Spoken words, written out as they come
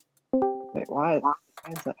Wait, why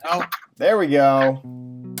is that? Oh, There we go.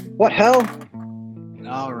 What hell?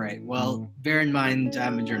 all right. Well, bear in mind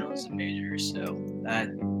I'm a journalism major, so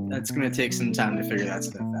that's gonna take some time to figure that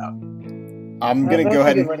stuff out. I'm gonna That's go a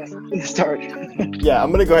ahead good and way to start. yeah, I'm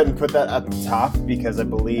gonna go ahead and put that at the top because I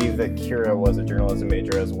believe that Kira was a journalism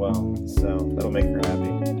major as well, so that'll make her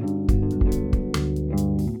happy.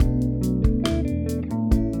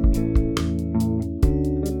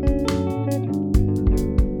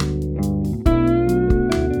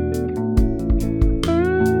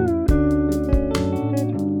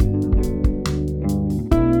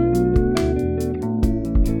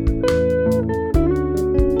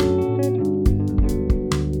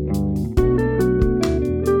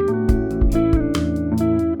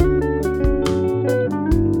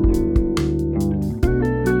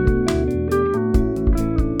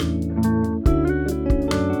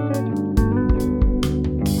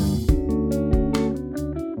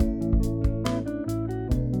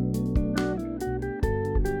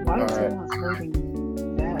 Why is All it right. not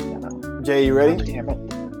loading that now? Jay, you God ready? damn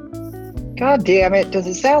it. God damn it. Does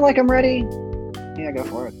it sound like I'm ready? Yeah, go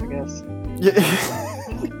for it, I guess. Yeah.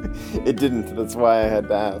 It didn't. That's why I had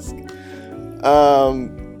to ask.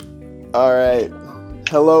 All right.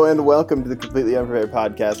 Hello and welcome to the Completely Unprepared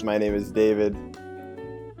Podcast. My name is David,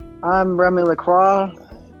 I'm Remy LaCroix.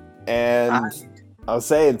 and I was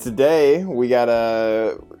saying today we got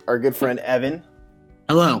our good friend Evan.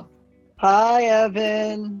 Hello. Hi,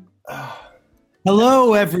 Evan.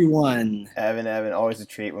 Hello, everyone. Evan, always a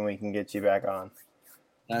treat when we can get you back on.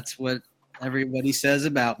 That's what everybody says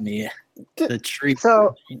about me. The treat.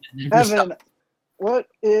 So, Evan, what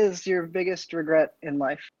is your biggest regret in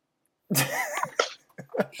life?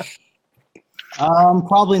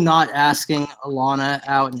 Probably not asking Alana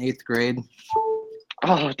out in 8th grade.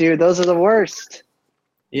 Oh, dude, those are the worst.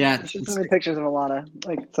 Yeah, You should send me pictures of Alana,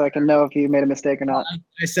 so I can know if you made a mistake or not.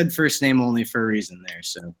 I said first name only for a reason there.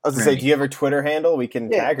 So I was gonna say, do you have her Twitter handle? We can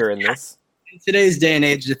Yeah. tag her in this. in today's day and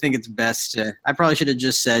age, I think it's best to. I probably should have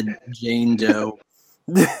just said Jane Doe.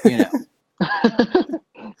 You know,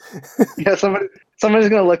 Yeah, somebody's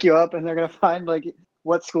gonna look you up and they're gonna find like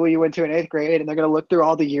what school you went to in 8th grade, and they're gonna look through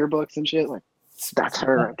all the yearbooks and shit. Like, that's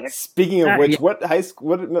her right there. Speaking of which, Yeah. what high school,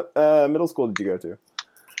 what middle school did you go to?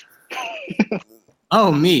 Oh,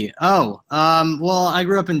 me. Oh, well, I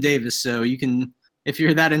grew up in Davis, so you can, if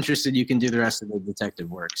you're that interested, you can do the rest of the detective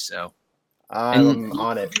work. So I'm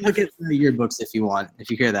on it. look at the yearbooks if you want, if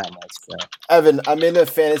you care that much. So Evan, I'm in a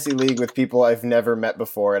fantasy league with people I've never met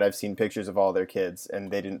before, and I've seen pictures of all their kids, and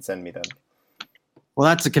they didn't send me them. well,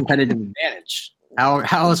 that's a competitive advantage. How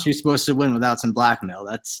else are you supposed to win without some blackmail?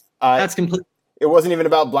 That's complete. It wasn't even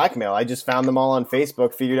about blackmail. I just found them all on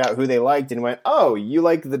Facebook, figured out who they liked, and went, "Oh, you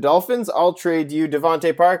like the Dolphins? I'll trade you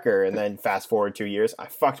Devontae Parker." And then fast forward 2 years, I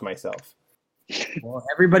fucked myself. Well,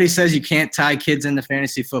 everybody says you can't tie kids into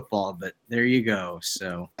fantasy football, but there you go.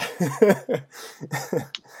 So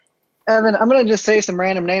Evan, I'm gonna just say some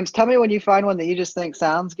random names. Tell me when you find one that you just think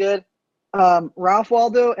sounds good. Ralph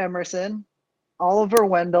Waldo Emerson, Oliver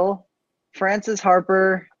Wendell, Francis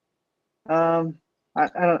Harper. I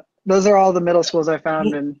don't. Those are all the middle schools I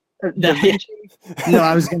found in. No,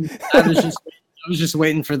 I was just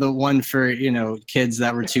waiting for the one for kids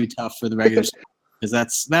that were too tough for the regular school, because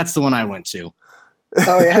that's the one I went to.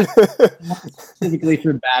 Oh yeah. Specifically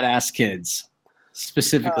for badass kids,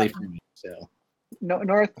 specifically for me. So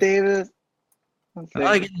North Davis. Let's I see.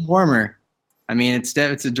 like it warmer. I mean, it's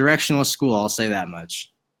a directional school. I'll say that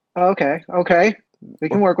much. Okay, we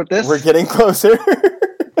can work with this. We're getting closer.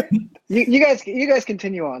 You guys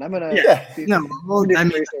continue on. I'm gonna. Yeah. No, well, do I some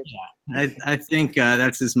mean, research. I think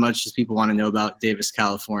that's as much as people want to know about Davis,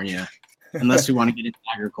 California, unless we want to get into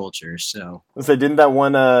agriculture. So So didn't that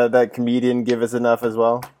one that comedian give us enough as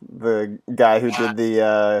well? The guy who did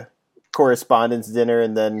the correspondence dinner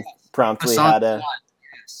and then promptly had a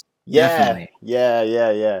Definitely.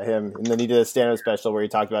 yeah him, and then he did a stand-up special where he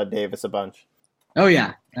talked about Davis a bunch. Oh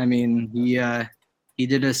yeah, I mean he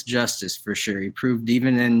did us justice for sure. He proved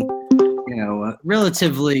even in a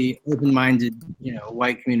relatively open-minded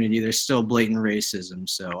white community, there's still blatant racism.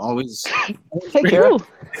 So always. Hey, Kara.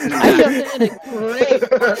 I jumped in great.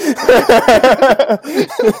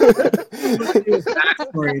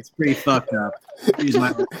 Backstory, it's pretty fucked up. Use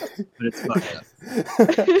my word, but it's fucked up.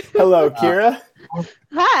 Hello, Kira.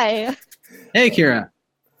 Hi. Hey, Kira.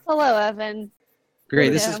 Hello, Evan.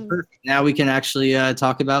 Great. This is Yeah. perfect. Now we can actually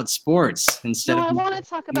talk about sports instead No, I of want to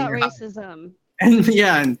talk about racism. and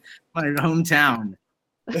my hometown.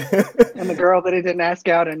 And the girl that he didn't ask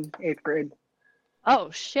out in 8th grade. Oh,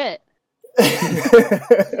 shit.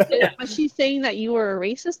 Was she saying that you were a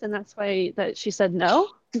racist and that's why that she said no?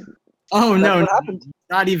 Oh That's no, what happened.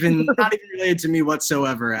 not even related to me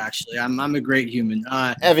whatsoever. Actually, I'm a great human.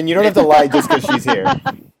 Evan, you don't have to lie just because she's here.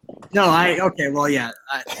 No, okay, well, yeah,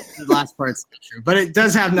 the last part's not true, but it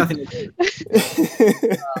does have nothing to do with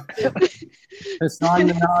it. Hassan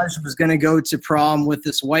Minaj was gonna go to prom with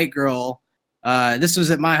this white girl. This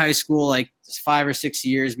was at my high school, like 5 or 6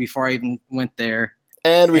 years before I even went there.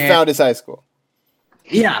 And we found his high school.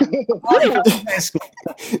 Yeah, high school.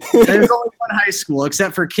 There's only one high school,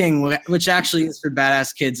 except for King, which actually is for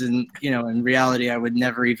badass kids. And in reality, I would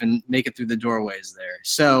never even make it through the doorways there.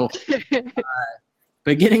 So,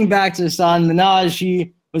 but getting back to Hassan Minaj,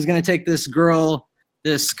 he was going to take this girl,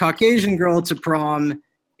 this Caucasian girl, to prom,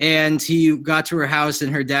 and he got to her house,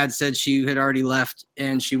 and her dad said she had already left,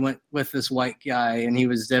 and she went with this white guy, and he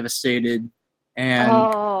was devastated. And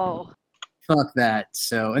fuck that.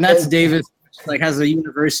 So, and that's Davis. Like has a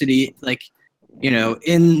university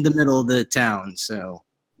in the middle of the town, so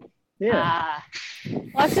Yeah. Well,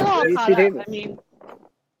 I feel all UC caught up. Davis. I mean,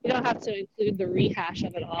 you don't have to include the rehash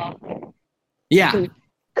of it all. yeah.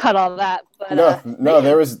 Cut all that, but No,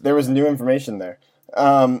 there was new information there.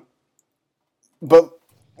 But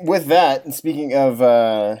with that, and speaking of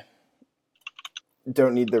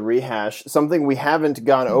don't need the rehash, something we haven't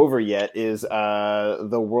gone over yet is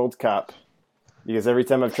the World Cup. Because every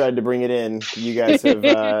time I've tried to bring it in, you guys have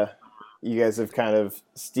kind of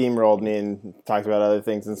steamrolled me and talked about other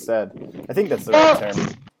things instead. I think that's the right term.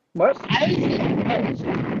 What?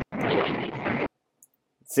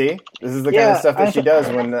 See, this is the kind of stuff that she does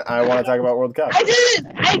when I want to talk about World Cup. I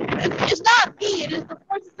didn't. It's not me. It is the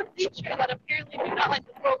forces of nature that apparently do not like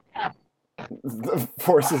the World Cup. The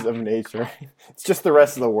forces of nature. It's just the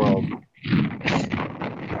rest of the world.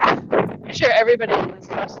 I'm sure everybody in this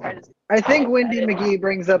restaurant is. I think Wendy McGee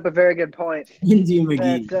brings up a very good point. Wendy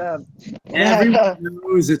McGee. That, Everyone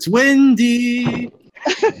knows it's Wendy.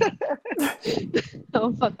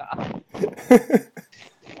 Oh, fuck off.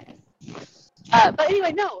 But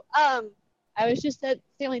anyway, no. I was just at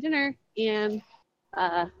family dinner, and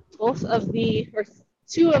two of the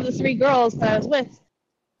three girls that I was with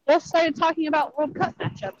both started talking about World Cup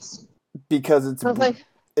matchups. Because I was like,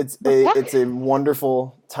 it's fuck? a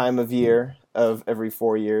wonderful time of year of every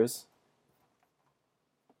 4 years.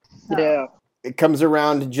 yeah. It comes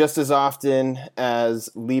around just as often as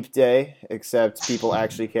Leap Day, except people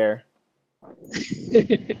actually care.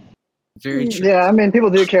 Very true. Yeah, I mean, people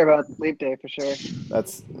do care about Leap Day for sure.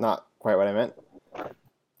 That's not quite what I meant.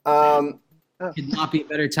 Could not be a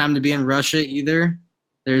better time to be in Russia either.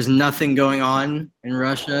 There's nothing going on in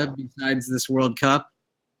Russia besides this World Cup.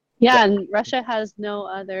 Yeah, and Russia has no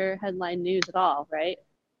other headline news at all, right?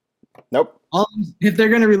 Nope. If they're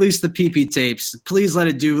going to release the PP tapes, please let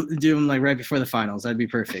it do them like right before the finals. That'd be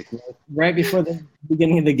perfect. Right before the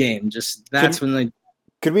beginning of the game. Just that's when they.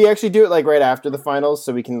 Could we actually do it like right after the finals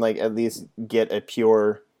so we can like at least get a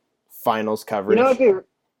pure finals coverage?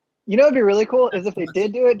 You know what'd be really cool is if they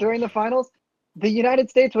did do it during the finals, the United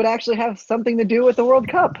States would actually have something to do with the World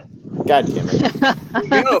Cup. God damn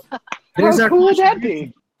it. There's How our cool would that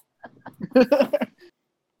be?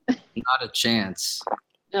 Not a chance.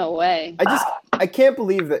 No way. I can't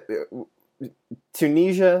believe that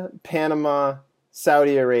Tunisia, Panama,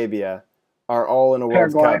 Saudi Arabia are all in a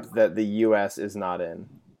World Paraguay. Cup that the U.S. is not in.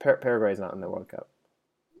 Paraguay is not in the World Cup.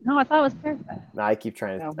 No, I thought it was perfect. No, I keep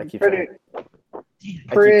trying to. No, I keep pretty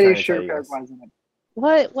trying to sure tell you guys. Paraguay's in it.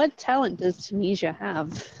 What talent does Tunisia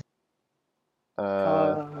have?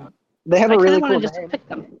 They have I a kind really of want cool to just name. pick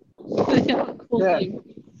them. They have a cool Yeah. name.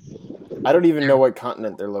 I don't even know what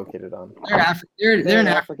continent they're located on. They're in They're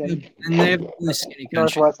Africa, African. and they have a really skinny country.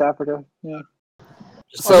 Northwest Africa. Yeah.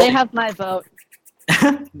 Just Well, So- they have my vote.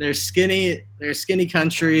 they're skinny. They're a skinny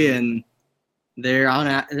country, and they're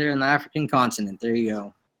in the African continent. There you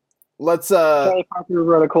go. Let's Charlie Parker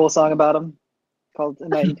wrote a cool song about them called "A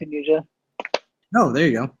Night in Tunisia." Oh, there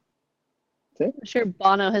you go. I'm sure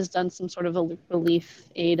Bono has done some sort of a relief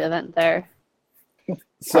aid event there.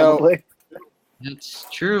 so Probably. That's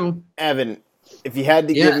true. Evan, if you had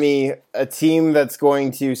to Yeah. give me a team that's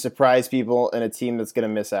going to surprise people and a team that's going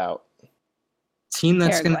to miss out. Team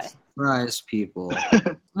that's going to Paraguay. surprise people.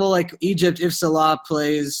 Well, like Egypt, if Salah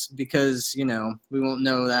plays, because we won't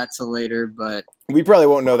know that till later. But We probably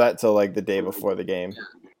won't know that till like the day before the game.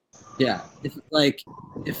 yeah, if I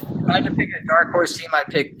had to pick a dark horse team, I'd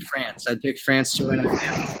pick France. I'd pick France to win.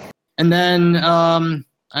 And then,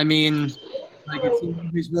 I mean, like a team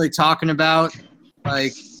who's really talking about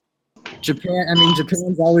like Japan. I mean,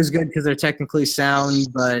 Japan's always good because they're technically sound,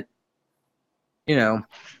 but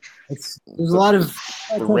there's a lot of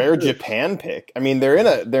The rare Japan pick. I mean, they're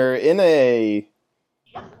in a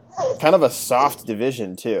kind of a soft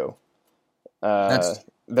division too. That's-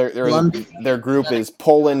 Their group is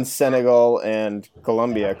Poland, Senegal, and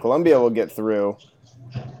Colombia. Colombia will get through,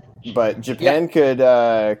 but Japan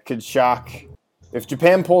could shock. If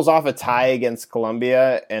Japan pulls off a tie against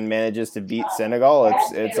Colombia and manages to beat Senegal,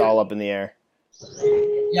 it's all up in the air.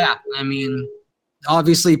 Yeah, I mean,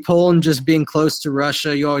 obviously Poland just being close to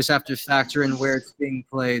Russia, you always have to factor in where it's being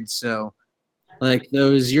played. So, like,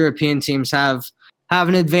 those European teams have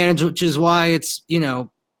an advantage, which is why it's,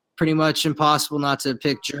 pretty much impossible not to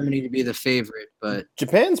pick Germany to be the favorite. But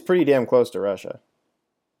Japan's pretty damn close to Russia.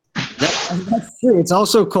 that's true. It's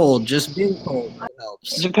also cold. Just being cold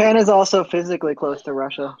helps. Japan is also physically close to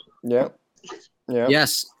Russia. Yep.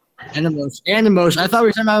 Yes. And emotion. I thought we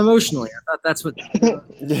were talking about emotionally. I thought that's what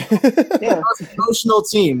Yeah. emotional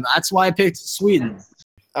team. That's why I picked Sweden.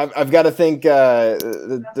 I've got to think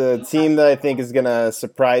the team that I think is going to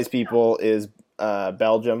surprise people is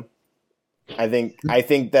Belgium. I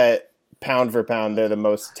think that pound for pound they're the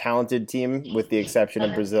most talented team with the exception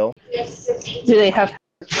of Brazil. Do they have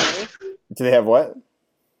players? Do they have what?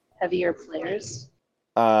 Heavier players?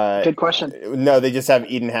 Good question. No, they just have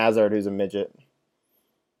Eden Hazard, who's a midget.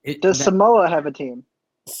 Does Samoa have a team?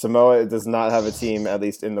 Samoa does not have a team, at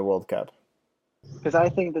least in the World Cup. Because I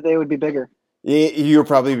think that they would be bigger. You'll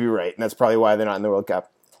probably be right, and that's probably why they're not in the World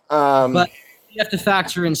Cup. But you have to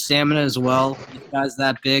factor in stamina as well. These guys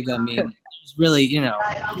that big, I mean, it's really,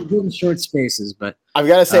 good in short spaces. But I've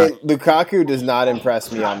got to say, Lukaku does not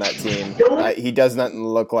impress me on that team. He does not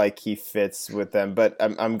look like he fits with them, but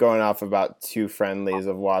I'm going off about 2 friendlies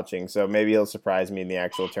of watching, so maybe he'll surprise me in the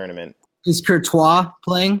actual tournament. is Courtois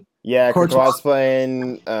playing? Yeah, Courtois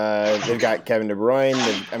playing. They've got Kevin De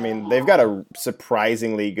Bruyne. They've got a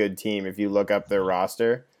surprisingly good team if you look up their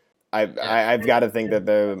roster. I've got to think that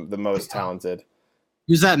they're the most talented.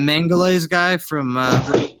 Who's that Mangala's guy from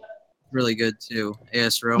really good too?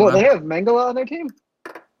 AS Roma. Well, they have Mangala on their team?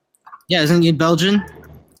 Yeah, isn't he Belgian?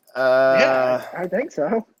 Yeah, I think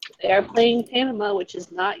so. They are playing Panama, which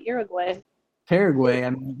is not Uruguay. Paraguay.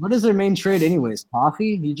 I mean, what is their main trade anyways?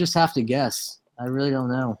 Coffee? You just have to guess. I really don't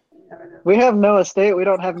know. We have Noah State. We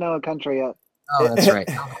don't have Noah Country yet. Oh, that's right.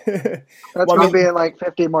 That's going to be in like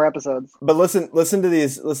 50 more episodes. But listen to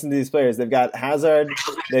these players. They've got Hazard,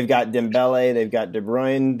 they've got Dembele, they've got De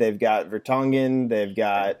Bruyne, they've got Vertonghen, they've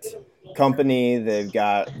got Company, they've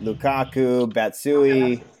got Lukaku,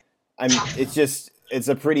 Batshuayi. It's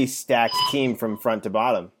a pretty stacked team from front to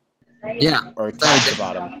bottom. Yeah. Or top to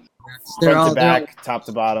bottom. They're Front all to back, top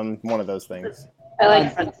to bottom, one of those things. I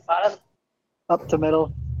like front to bottom. Up to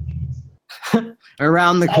middle.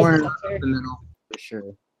 around the corner, the middle, for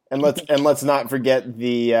sure. And let's not forget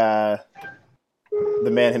the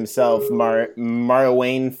man himself,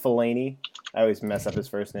 Marouane Fellaini. I always mess up his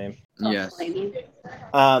first name. Yes.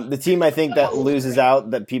 The team I think that loses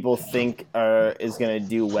out that people think is going to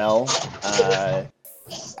do well.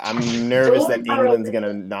 I'm nervous that England's going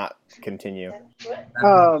to not continue.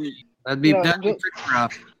 That'd be pretty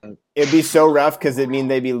rough. It'd be so rough because it'd mean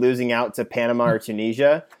they'd be losing out to Panama or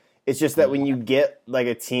Tunisia. It's just that when you get like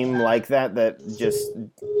a team like that just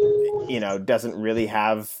doesn't really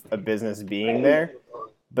have a business being there,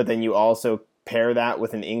 but then you also pair that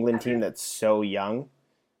with an England team that's so young,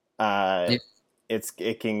 you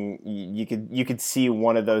could see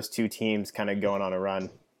one of those two teams kind of going on a run.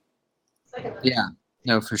 Yeah,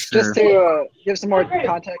 no, for sure. Just to give some more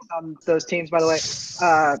context on those teams, by the way,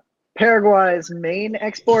 Paraguay's main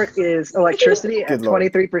export is electricity at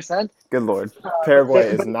 23%. Good Lord. Paraguay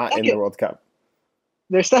is not in the World Cup.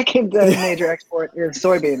 Their second major export is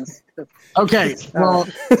soybeans. Okay, well,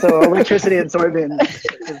 so electricity and soybeans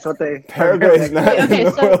is what they. Paraguay is not in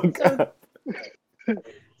the World Cup.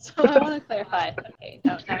 So I want to clarify. Okay,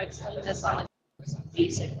 now explain this on a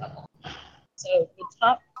basic level. So the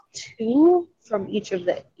top 2 from each of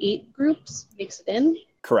the 8 groups makes it in.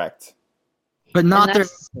 Correct. but not their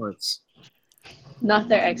exports. Not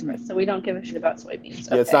their exports, so we don't give a shit about soybeans.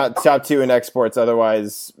 Yeah, it's not top 2 in exports.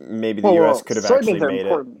 Otherwise, maybe the U.S. could have actually made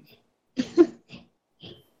it.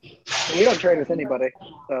 We don't trade with anybody,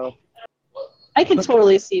 so I can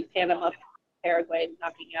totally see Panama, Paraguay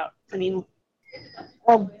knocking out. I mean,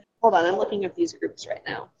 well, hold on, I'm looking at these groups right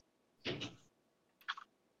now.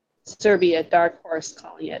 Serbia, dark horse,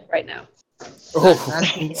 calling it right now. Oh,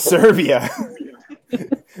 Serbia!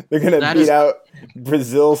 They're gonna beat out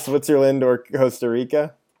Brazil, Switzerland, or Costa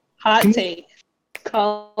Rica. Hot take,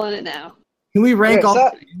 calling it now. Can we rank all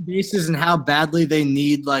the bases and how badly they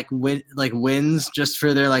need wins just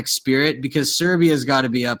for their spirit? Because Serbia's got to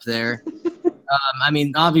be up there. I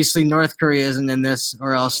mean, obviously North Korea isn't in this,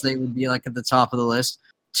 or else they would be at the top of the list.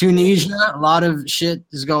 Tunisia, a lot of shit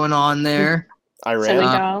is going on there. Iran.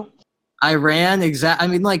 Senegal. Iran, I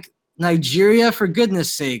mean, like Nigeria, for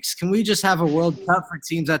goodness sakes, can we just have a World Cup for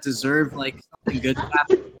teams that deserve like something good to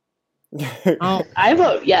happen? Oh, I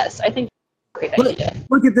vote yes. I think it's a great idea.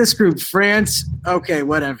 look at this group. France, okay,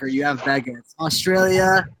 whatever. You have baguettes.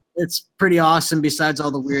 Australia, it's pretty awesome besides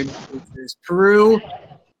all the weird features. Peru,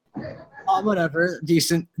 whatever,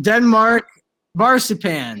 decent. Denmark,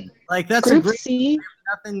 marzipan. Like, that's a Group great C.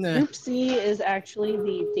 nothing to. Group C is actually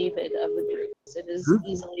the David of the groups. It is Group-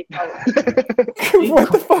 easily probably.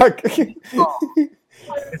 What the fuck?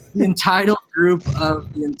 It's the entitled group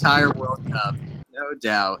of the entire World Cup, no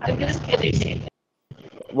doubt. I'm just kidding.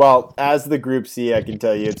 Well, as the Group C, I can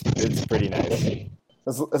tell you it's pretty nice.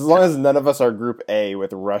 As long as none of us are Group A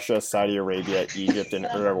with Russia, Saudi Arabia, Egypt, and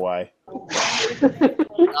Uruguay.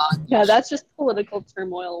 Yeah, that's just political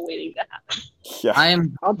turmoil waiting to happen. Yeah. I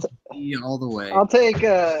am I'll, t- B all the way. I'll take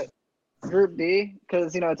Group D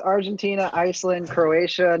because it's Argentina, Iceland,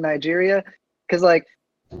 Croatia, Nigeria. Because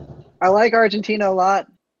I like Argentina a lot.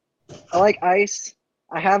 I like ice.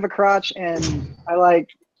 I have a crotch, and I like.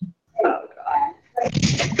 Oh god.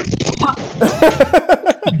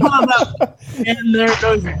 And there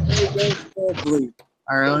goes the bleep.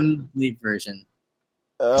 Our own bleep version.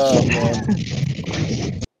 Oh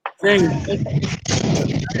man,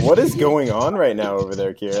 what is going on right now over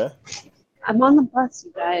there, Kira? I'm on the bus,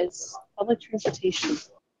 you guys. Public transportation.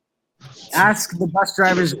 Ask the bus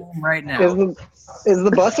driver's name right now. Is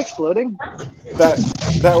the bus exploding?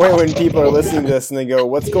 That way, when people are listening to this and they go,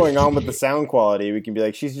 "What's going on with the sound quality?" we can be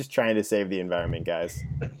like, "She's just trying to save the environment, guys."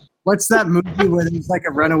 What's that movie where there's like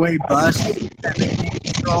a runaway bus? Speed!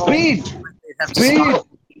 They have to Speed! stop.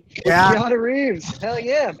 Yeah. Keanu Reeves. Hell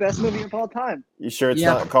yeah, best movie of all time. You sure it's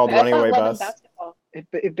Yeah. not called I Running thought Away Love and Bus? Basketball.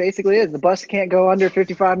 It basically is. The bus can't go under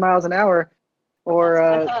 55 miles an hour, or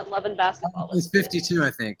I thought Love and Basketball It was was 52,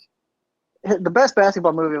 I think. the best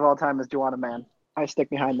basketball movie of all time is Joanna Man. I stick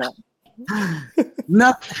behind that.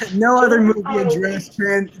 No other movie addressed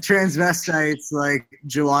transvestites like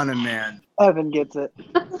Joanna Man. Evan gets it.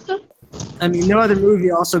 I mean, no other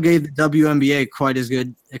movie also gave the WNBA quite as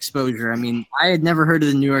good exposure. I mean, I had never heard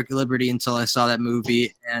of the New York Liberty until I saw that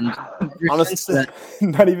movie, and ever since Honestly, that,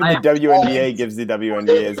 not even I the am- WNBA gives the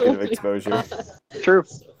WNBA as good of exposure. True.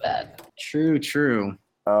 so bad. true.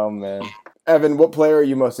 Oh man, Evan, what player are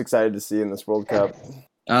you most excited to see in this World Cup?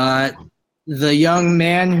 The young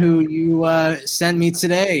man who you sent me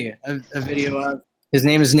today a video of, his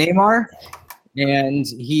name is Neymar, and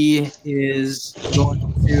he is going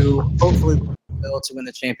to hopefully be able to win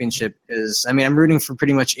the championship. Because I mean, I'm rooting for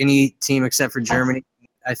pretty much any team except for Germany.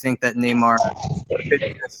 I think that Neymar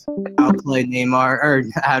could outplay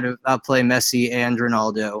outplay Messi and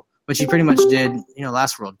Ronaldo, which he pretty much did,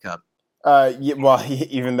 last World Cup. Yeah, well,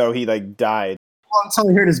 even though he died. Well, until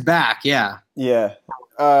he hurt his back, yeah. Yeah.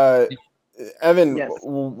 Evan, Yes.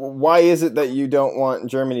 why is it that you don't want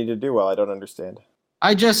Germany to do well? I don't understand.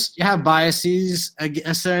 I just have biases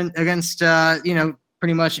against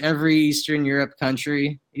pretty much every Eastern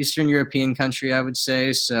European country, I would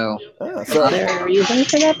say. So Ah, Is so there a reason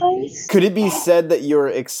for that bias? could it be said that you're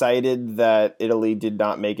excited that Italy did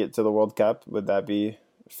not make it to the World Cup? Would that be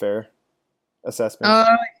a fair assessment?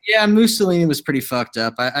 yeah, Mussolini was pretty fucked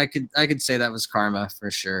up. I could say that was karma for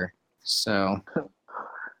sure. So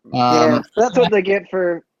Yeah, that's what they get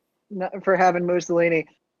for having Mussolini.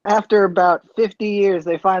 After about 50 years,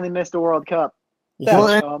 they finally missed a World Cup. Yeah. Well,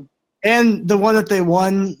 That's and the one that they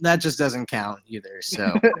won, that just doesn't count either.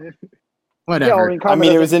 So whatever. I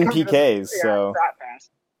mean, it was in Karma PKs, doesn't- so that fast.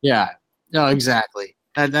 Yeah. No, exactly.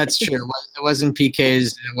 That's true. It wasn't PKs.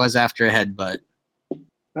 It was after a headbutt.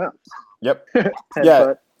 yep.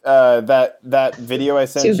 Headbutt. That video I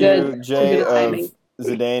sent Too you, good. Jay, Too good timing. of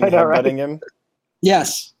Zidane I know, right? headbutting him.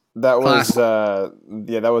 Yes. That was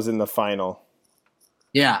Classic. that was in the final.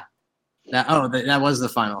 Yeah. That was the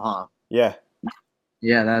final, huh? Yeah.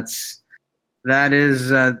 Yeah, that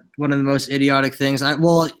is one of the most idiotic things.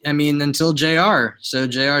 Until JR. So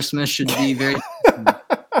JR Smith should be very.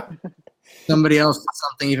 Somebody else did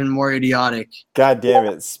something even more idiotic. God damn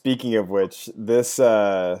it! Speaking of which, this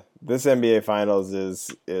NBA Finals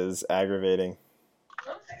is aggravating.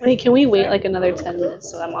 Wait, can we wait another 10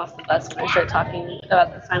 minutes so I'm off the bus when I start talking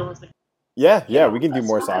about the finals? Yeah, we can do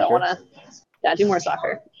more I don't soccer. wanna. Yeah, do more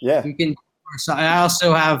soccer. Yeah, You can. So I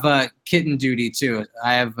also have kitten duty too.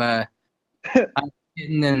 I have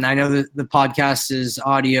kitten, and I know that the podcast is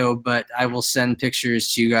audio, but I will send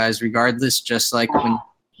pictures to you guys regardless, just like when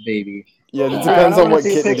baby. yeah. It Yeah, depends I on wanna what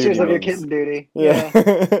see kitten pictures duty of your means. kitten duty. Yeah.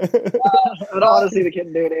 I don't want to see the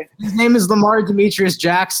kitten duty. His name is Lamar Demetrius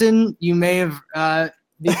Jackson. You may have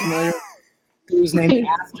be familiar with who's named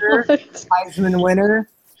after Heisman winner.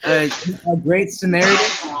 a great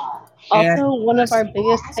Samaritan. Also, one of our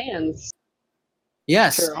biggest fans.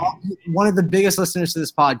 Yes, Sure. one of the biggest listeners to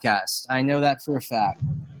this podcast. I know that for a fact.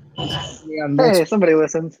 Hey, somebody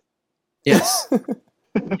listens. Yes.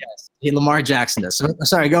 Yes. Hey, Lamar Jackson does. So,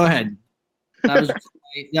 sorry, go ahead. That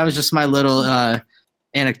was just my little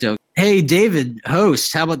anecdote. Hey, David,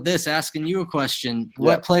 host, how about this? Asking you a question.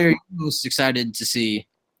 What player are you most excited to see?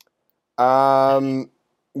 It's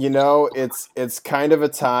kind of a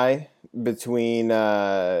tie between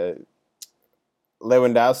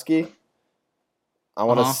Lewandowski. I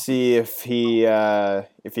want to see if he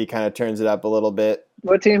kind of turns it up a little bit.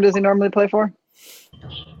 What team does he normally play for?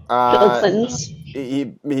 Bill Clinton's.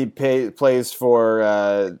 He plays for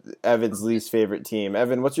Evan's least favorite team.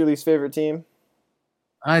 Evan, what's your least favorite team?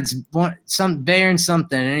 It's some Bayern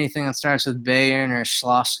something. Anything that starts with Bayern or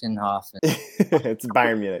Schlossenhofen. It's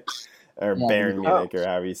Bayern Munich or Bayern Munich or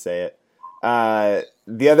however you say it.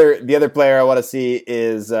 The other player I want to see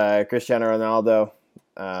is Cristiano Ronaldo.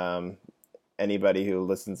 Anybody who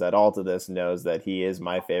listens at all to this knows that he is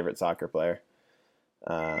my favorite soccer player.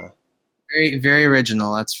 Very, very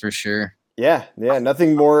original, that's for sure. Yeah,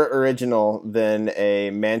 nothing more original than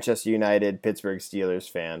a Manchester United Pittsburgh Steelers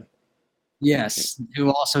fan. Yes,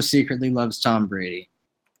 who also secretly loves Tom Brady.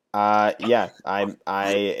 I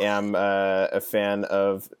am a fan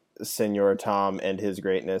of Senor Tom and his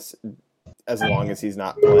greatness. As long as he's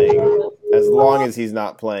not playing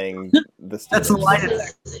the Steelers. That's a lie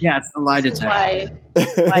detector. Yeah, it's the lie detector.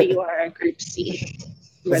 Why you are a Group C.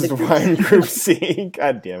 This is why I'm Group C.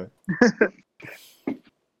 God damn it.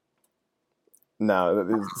 No,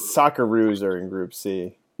 the Socceroos are in Group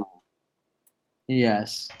C.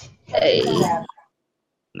 Yes. Hey.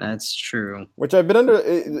 That's true. Which I've been under.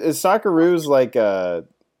 Is Socceroos like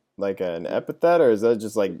an epithet, or is that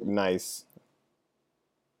just like nice?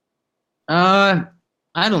 I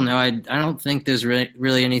don't know. I don't think there's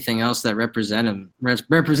really anything else that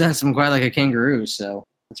represents him quite like a kangaroo. So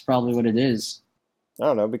that's probably what it is. I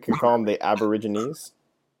don't know. We could call them the Aborigines.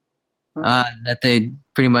 That they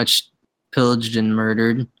pretty much pillaged and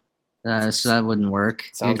murdered. So that wouldn't work.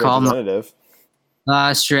 Sounds You'd call representative. them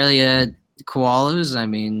Australia koalas. I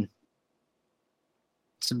mean,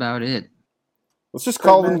 that's about it. Let's just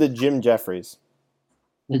call them the Jim Jeffries.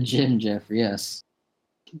 The Jim Jeffrey, yes.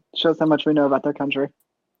 Shows how much we know about their country.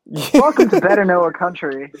 Welcome to Better Know a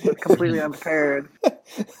Country with Completely Unprepared.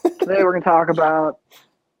 Today we're going to talk about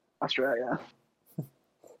Australia.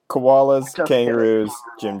 Koalas, Just kangaroos,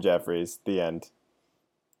 kidding. Jim Jeffries. The end.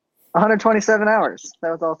 127 hours.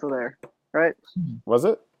 That was also there, right? Was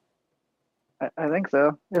it? I think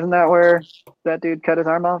so. Isn't that where that dude cut his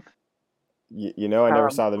arm off? I never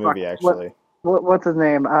saw the movie, actually. What's his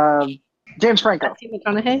name? James Franco. Matthew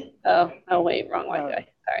McConaughey? Oh, wait, wrong white guy.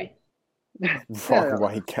 Sorry. Wrong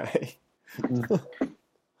white guy.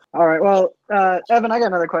 All right. Well, Evan, I got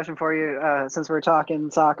another question for you. Since we're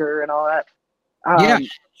talking soccer and all that. Yeah.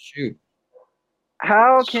 Shoot.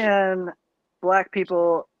 How can Black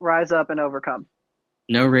people rise up and overcome?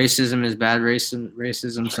 No racism is bad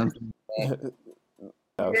racism. Something.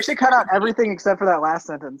 You should cut out everything except for that last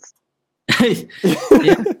sentence. Yeah,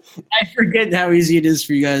 I forget how easy it is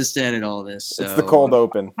for you guys to edit all this. So. It's the cold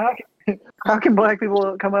open. How can Black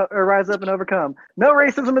people come up or rise up and overcome? No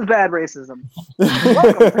racism is bad racism.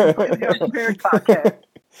 Welcome to the Completely Unprepared Podcast.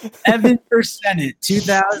 Evan for Senate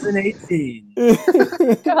 2018.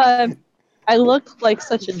 God, I looked like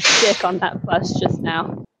such a dick on that bus just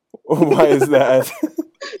now. Why is that?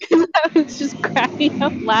 Because I was just cracking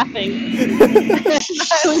up laughing. I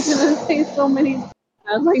was going to say so many.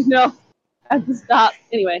 I was like, no, I have to stop.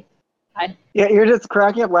 Anyway, hi. Yeah, you're just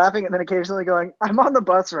cracking up laughing and then occasionally going, I'm on the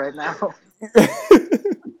bus right now.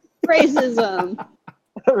 Racism.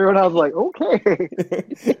 Everyone else was like, okay.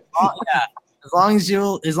 Oh, yeah. As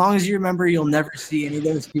long as you remember, you'll never see any of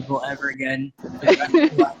those people ever again.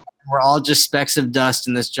 We're all just specks of dust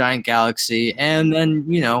in this giant galaxy, and then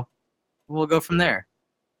we'll go from there.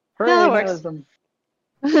 Racism.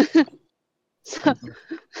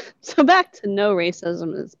 So back to no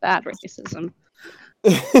racism is bad racism.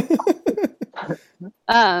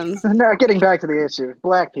 Now getting back to the issue,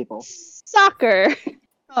 Black people. Soccer.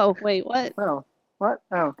 Oh wait, what? Oh, what?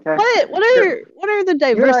 Oh, okay. What are the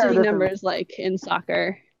diversity different. numbers like in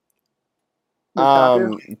soccer?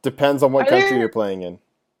 Depends on what country you're playing in.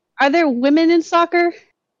 Are there women in soccer?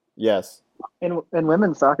 Yes. In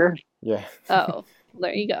women's soccer. Yeah. Oh,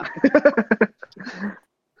 there you go.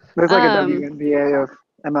 There's like a WNBA of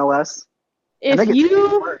MLS. If you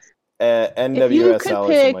NWSL or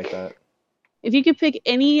something like that. If you could pick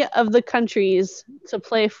any of the countries to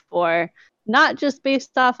play for, not just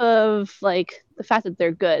based off of like the fact that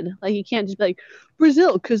they're good. Like you can't just be like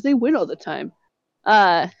Brazil because they win all the time.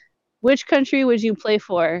 Which country would you play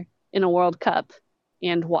for in a World Cup,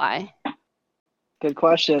 and why? Good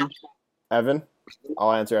question. Evan,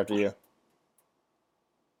 I'll answer after you.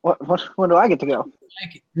 When do I get to go?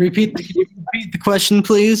 Can you repeat the question,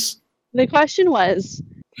 please? The question was,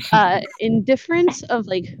 in difference of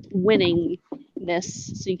like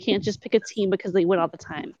winningness, so you can't just pick a team because they win all the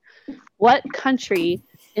time. What country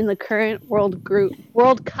in the current World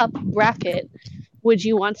Cup bracket would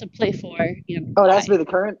you want to play for? And Oh, it why? has to be the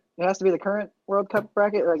current. It has to be the current World Cup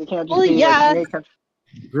bracket. Like it can't just Well, be yeah. like any country.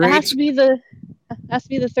 It has to be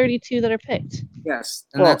the 32 that are picked. Yes,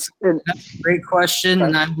 and Well, that's a great question,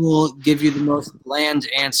 and I will give you the most bland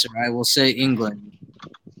answer. I will say England,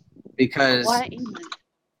 because Why England?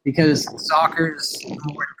 soccer is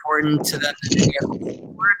more important to them than any other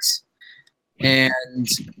sport, and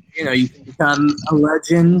you can become a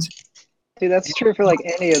legend. See, that's true for like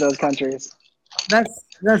any of those countries.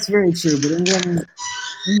 That's very true, but England,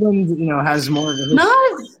 has more of a history.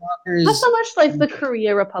 Not so much like the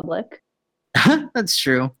Korea Republic. That's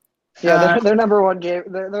true. Yeah, their number one game.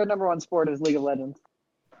 Their number one sport is League of Legends.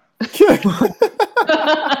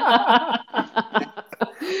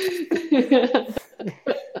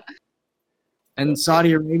 And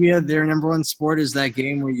Saudi Arabia, their number one sport is that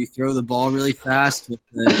game where you throw the ball really fast with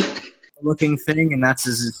the looking thing, and that's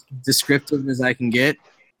as descriptive as I can get.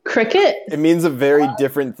 Cricket? It means a very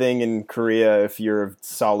different thing in Korea if you're a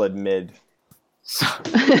solid mid.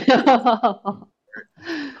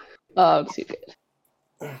 Oh, too good.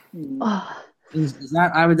 Is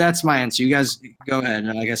that that's my answer. You guys go ahead.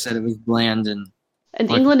 And like I said, it was bland and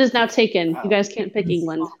England is now taken. You guys can't pick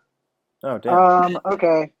England. Oh damn.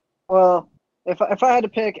 Okay. Well, if I had to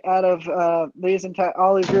pick out of all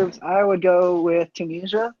these groups, I would go with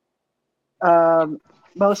Tunisia.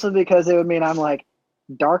 Mostly because it would mean I'm like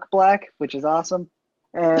dark black, which is awesome,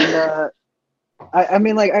 and I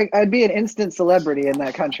mean like I'd be an instant celebrity in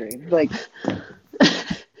that country. Like,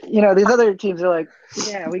 these other teams are like,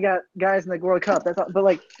 yeah, we got guys in the World Cup. That's all. But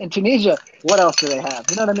like in Tunisia, what else do they have?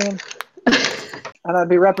 You know what I mean? And I'd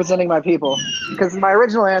be representing my people, because my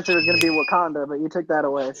original answer was going to be Wakanda, but you took that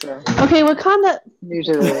away. So okay, Wakanda.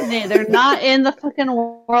 Usually, They're not in the fucking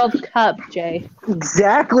World Cup, Jay.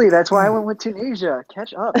 Exactly. That's why I went with Tunisia.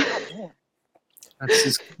 Catch up.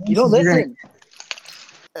 You don't listen.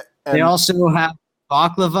 They also have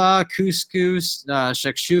baklava, couscous,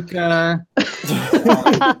 shakshuka.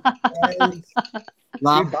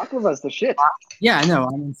 Dude, baklava's the shit. Yeah, I know.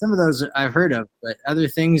 I mean, some of those I've heard of, but other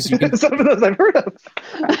things you can. Some of those I've heard of.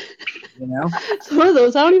 Some of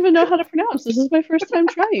those I don't even know how to pronounce. This is my first time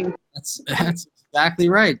trying. That's exactly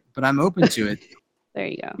right, but I'm open to it. There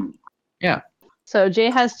you go. Yeah. So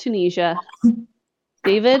Jay has Tunisia.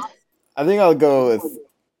 David? I think I'll go with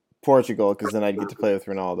Portugal, because then I'd get to play with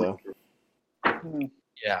Ronaldo.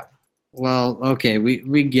 Yeah. Well, okay,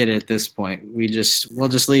 we get it at this point. We'll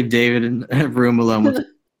just leave David in a room alone with the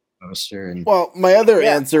poster. And Well, my other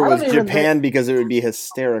answer I was don't even Japan because it would be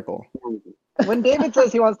hysterical. When David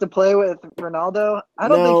says he wants to play with Ronaldo, I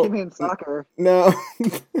don't No. think he means soccer. No.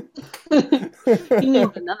 He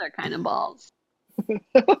means another kind of balls.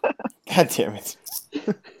 God damn it.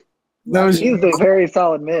 those He's a very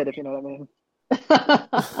solid mid, if you know what I mean.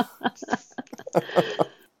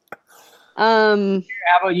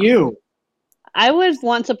 how about you? I would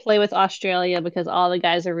want to play with Australia because all the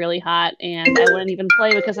guys are really hot, and I wouldn't even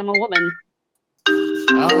play because I'm a woman.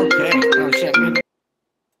 Oh, okay. Oh shit.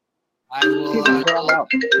 I will. Throw him out.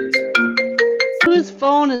 Whose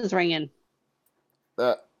phone is ringing?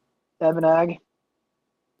 Evan Ag.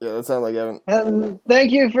 Yeah, that sounds like Evan. And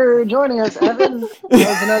thank you for joining us, Evan. That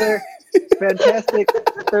was another fantastic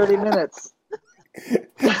 30 minutes.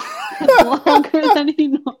 Longer than he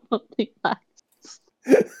normally lasts.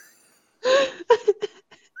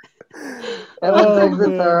 Evan's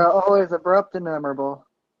exits are always abrupt and memorable.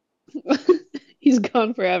 He's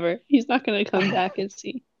gone forever. He's not going to come back, is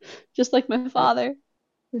he? Just like my father.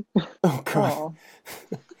 Oh, God. Aw.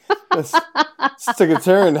 This took a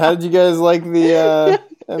turn. How did you guys like the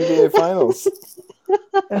NBA Finals?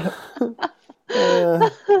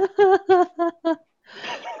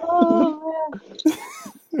 Oh,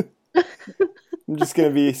 I'm just going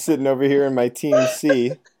to be sitting over here in my Team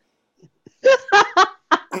C.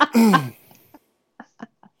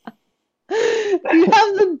 You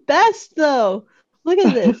have the best, though. Look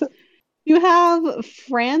at this. You have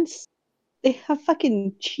France. They have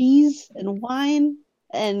fucking cheese and wine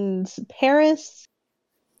and Paris,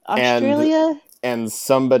 Australia. And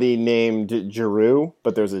somebody named Giroux,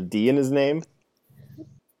 but there's a D in his name.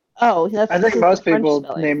 Oh, that's I think the most French people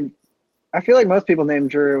spelling. name I feel like most people named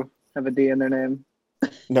Drew have a D in their name.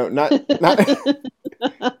 No, not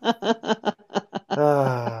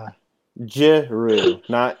Giroux,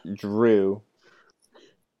 not Drew.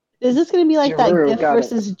 Is this going to be like that Giroux, GIF got it.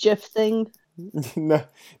 versus GIF thing? No,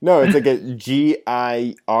 it's like a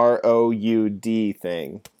Giroud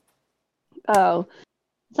thing. Oh,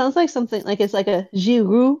 sounds like something like it's like a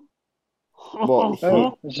Giroux. Well,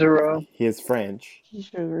 Oh, Giroux. he is French.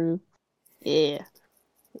 Giroux. Yeah.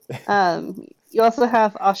 You also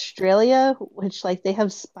have Australia, which like they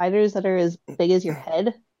have spiders that are as big as your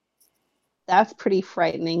head. That's pretty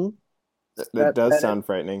frightening. That does that- sound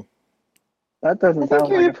frightening. That doesn't I think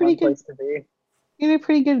sound you're like in a a pretty fun good- place to be. You're in a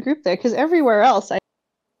pretty good group there, because everywhere else,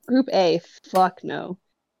 Group A, fuck no.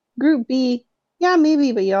 Group B, yeah,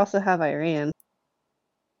 maybe, but you also have Iran.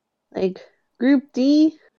 Like Group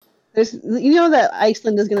D, there's that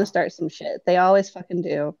Iceland is gonna start some shit. They always fucking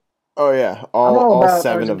do. Oh yeah, I'm all all about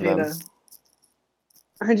 7 of them. Argentina.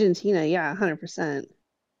 Argentina, yeah, 100%.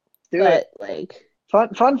 Do it. But like,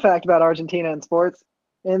 Fun fact about Argentina in sports: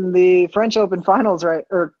 in the French Open finals, right,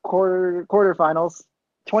 or quarterfinals,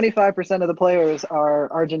 25% of the players are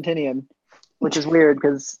Argentinian, which is weird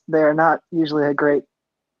because they are not usually a great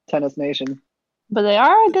tennis nation. but they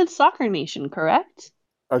are a good soccer nation, correct?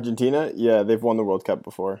 Argentina, yeah, they've won the World Cup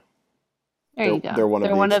before. There you go. They're one of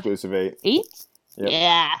the exclusive 8. 8? Yep.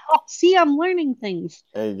 Yeah. Oh, see, I'm learning things.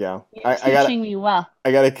 There you go. You're teaching me well.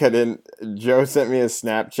 I gotta cut in. Joe sent me a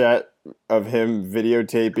Snapchat of him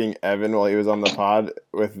videotaping Evan while he was on the pod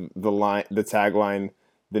with the tagline,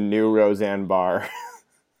 "The new Roseanne Barr."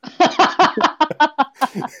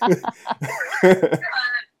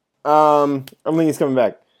 I think he's coming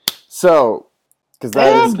back. So, because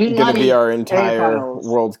that is going to be our entire finals.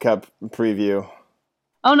 World Cup preview.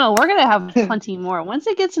 Oh no, we're gonna have plenty more. Once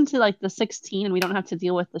it gets into like the 16 and we don't have to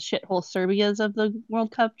deal with the shithole Serbias of the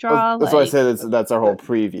World Cup draw. That's why I said that's our whole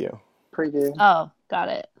preview. Preview. Oh, got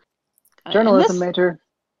it. Journalism major.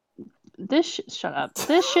 Shut up.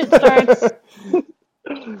 This shit starts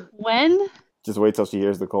when? Just wait till she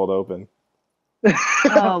hears the cold open.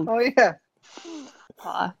 Oh yeah.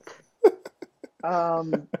 Fuck.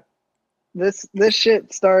 This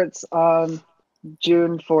shit starts on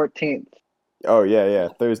June 14th. Oh yeah.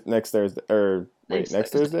 Next Thursday, or Next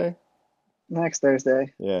next Thursday. Thursday? Next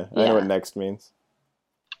Thursday. Yeah, I know what next means.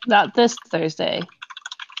 Not this Thursday.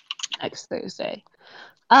 Next Thursday.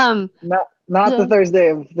 Not the Thursday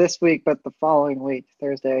of this week, but the following week,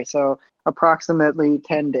 Thursday. So approximately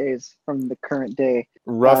 10 days from the current day,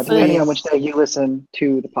 Roughly, depending on which day you listen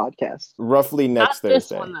to the podcast. roughly next Not this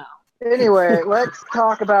Thursday. one though. Anyway, let's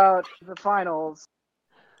talk about the finals.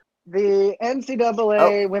 The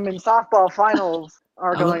NCAA women's softball finals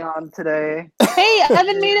are going on today. Hey,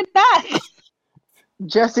 Evan made it back.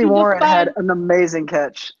 Jesse He Warren defied- had an amazing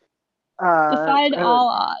catch. Defied all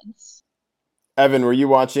odds. Evan, were you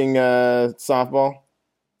watching softball?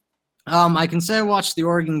 I can say I watched the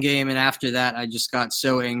Oregon game, and after that, I just got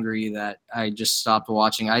so angry that I just stopped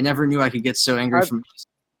watching. I never knew I could get so angry from.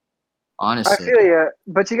 Honestly, I feel you,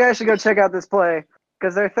 but you guys should go check out this play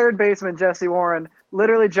because their third baseman, Jesse Warren,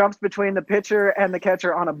 literally jumps between the pitcher and the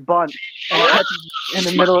catcher on a bunt and catches in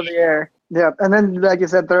the middle of the air. Yeah, and then, like you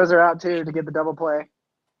said, throws her out too to get the double play,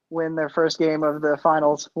 win their first game of the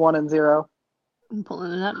finals, 1-0. I'm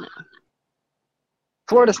pulling it up now.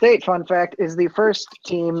 Florida State, fun fact, is the first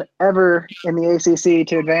team ever in the ACC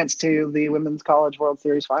to advance to the Women's College World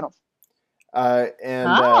Series finals.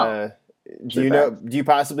 Do you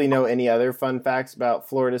possibly know any other fun facts about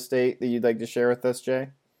Florida State that you'd like to share with us, Jay?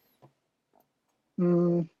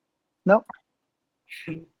 Nope.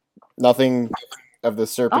 Nothing of the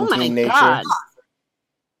serpentine nature. God.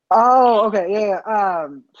 Oh, okay, yeah.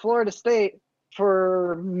 Florida State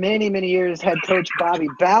for many, many years had coach Bobby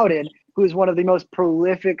Bowden, who is one of the most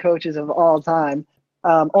prolific coaches of all time,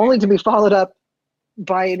 only to be followed up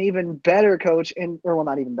by an even better coach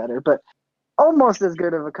not even better, but almost as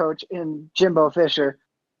good of a coach in Jimbo Fisher.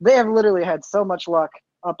 They have literally had so much luck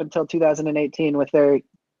up until 2018 with their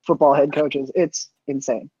football head coaches. It's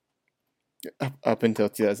insane. Up until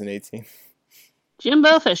 2018.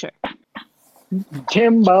 Jimbo Fisher.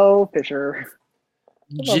 Jimbo Fisher.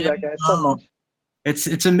 I love that guy so much.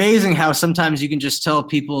 It's amazing how sometimes you can just tell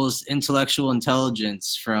people's intellectual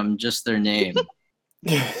intelligence from just their name.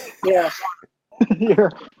 Yeah.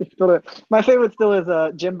 My favorite still is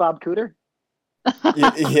Jim Bob Cooter.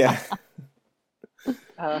 Yeah.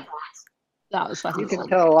 That was fucking You can funny.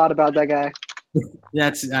 tell a lot about that guy.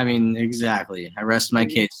 Exactly. I rest my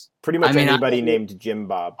case. Pretty much I mean, anybody named Jim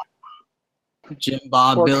Bob. Jim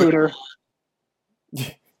Bob, Or Billy. Cooter.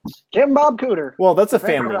 Jim Bob Cooter. Well, that's a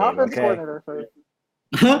family Offensive name, okay? coordinator for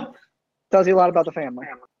Tells you a lot about the family.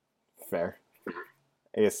 Fair.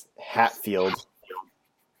 I guess Hatfield.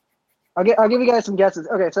 I'll give you guys some guesses.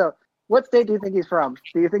 Okay, so what state do you think he's from?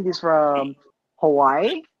 Do you think he's from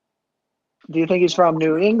Hawaii? Do you think he's from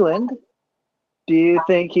New England? Do you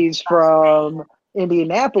think he's from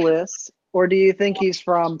Indianapolis? Or do you think he's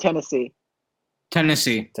from Tennessee?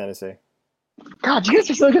 Tennessee. Tennessee. God, you guys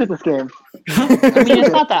are so good at this game. I mean, it's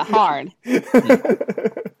not that hard.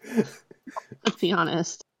 Let's be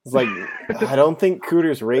honest. It's like, I don't think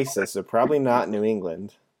Cooter's racist, so probably not New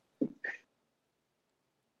England.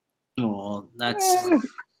 Well, that's.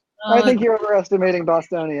 I think you're overestimating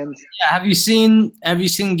Bostonians. Yeah, have you seen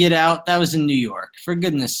Get Out? That was in New York. For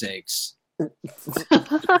goodness sakes. New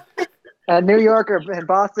York and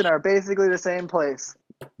Boston are basically the same place.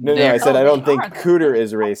 No, I said I don't they think are. Cooter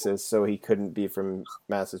is racist, so he couldn't be from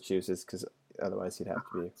Massachusetts because otherwise he'd have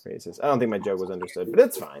to be racist. I don't think my joke was understood, but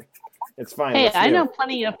it's fine. It's fine. Hey, Let's I do know it.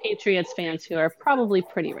 plenty of Patriots fans who are probably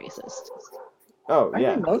pretty racist. Oh, I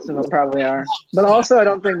yeah. think most of them probably are. But also, I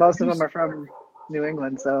don't think most of them are from New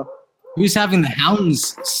England, so. Who's having the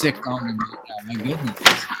hounds sick on them right now? My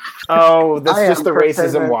goodness. Oh, that's I just am the for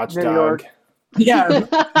racism New watchdog. York. Yeah.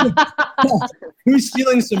 Who's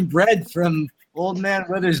stealing some bread from Old Man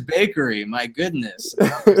Withers Bakery? My goodness.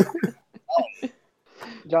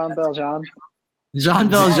 John Valjean. Jean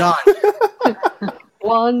Valjean.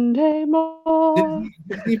 One day more.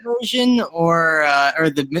 Disney version or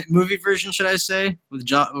the movie version, should I say, with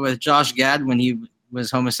Josh Gad when he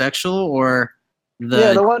was homosexual, or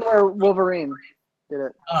The one where Wolverine did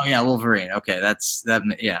it. Oh yeah, Wolverine. Okay, that's that.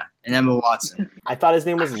 Yeah, and Emma Watson. I thought his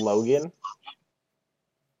name was Logan.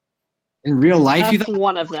 In real life, you That's thought?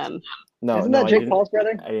 one of them. No, Isn't no, that I Jake didn't. Paul's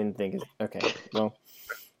brother? I didn't think it. Okay, well,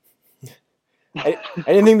 I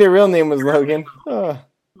didn't think their real name was Logan. Oh.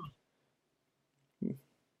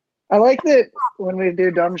 I like that when we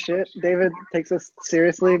do dumb shit, David takes us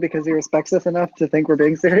seriously because he respects us enough to think we're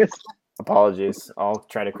being serious. Apologies. I'll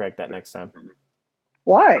try to correct that next time.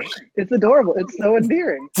 Why? It's adorable. It's so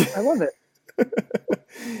endearing. I love it.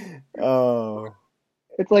 Oh.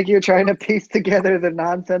 It's like you're trying to piece together the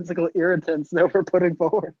nonsensical irritants that we're putting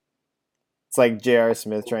forward. It's like J.R.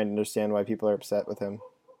 Smith trying to understand why people are upset with him.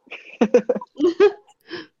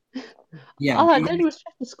 Yeah. All I did was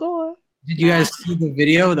check the score. Did you guys see the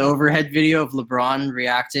video, the overhead video of LeBron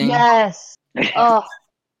reacting? Yes. Oh,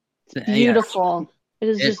 Yeah. beautiful. It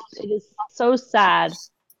is so sad.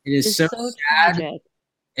 It is It's so so sad tragic.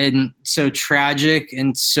 and so tragic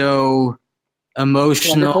and so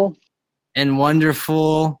emotional Wonderful. and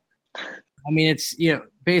wonderful. I mean, it's,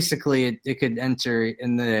 basically it could enter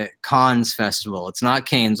in the Cannes Festival. It's not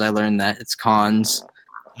Cannes. I learned that. It's Cannes.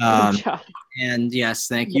 Good job. And yes,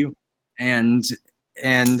 thank you. And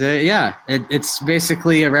it's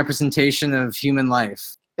basically a representation of human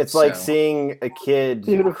life. It's like So- seeing a kid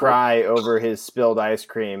Beautiful. cry over his spilled ice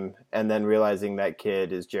cream and then realizing that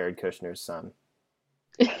kid is Jared Kushner's son.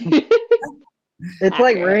 It's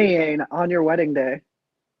like rain on your wedding day.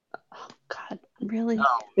 Oh, God, really?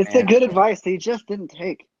 It's Man. a good advice he just didn't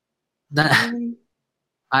take. That, Really?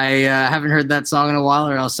 I haven't heard that song in a while,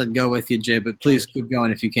 or else I'd go with you, Jay. But please keep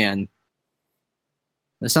going if you can.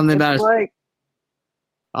 There's something about It's it. like,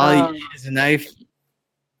 All you um, need is a knife.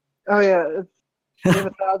 oh yeah, it's, you have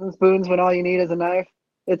 1,000 spoons when all you need is a knife.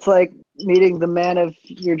 It's like meeting the man of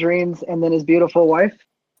your dreams and then his beautiful wife.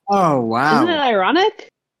 Oh wow! Isn't it ironic?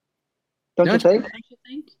 Don't you think? Don't you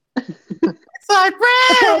think? It's like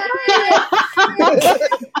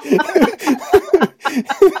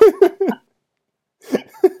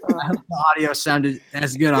I hope the audio sounded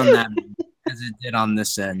as good on that as it did on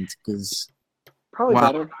this end, because Probably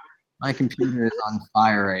Wow. better. my computer is on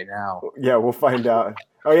fire right now. Yeah, we'll find out.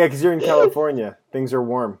 Oh, yeah, because you're in California. Things are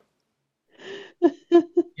warm.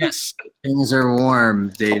 Yes, things are warm,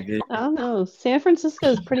 David. I don't know. San Francisco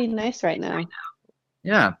is pretty nice right now.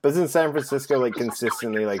 Yeah, But isn't San Francisco like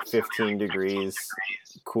consistently like 15 degrees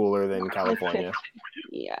cooler than California?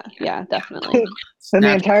 Yeah, definitely. And the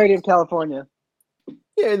Snap- entirety of California,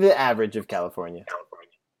 Yeah, the average of California.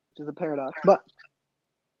 which is a paradox. But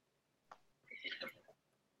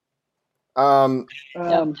Um,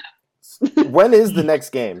 when when is the next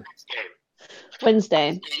game?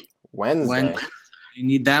 Wednesday. Wednesday. when you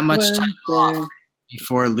need that much time off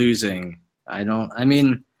before losing. I don't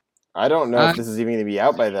know if this is even going to be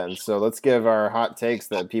out by then. So let's give our hot takes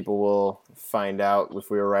that people will find out if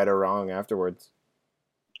we were right or wrong afterwards.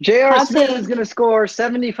 J.R. I'll Smith take- is going to score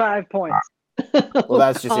 75 points, Well,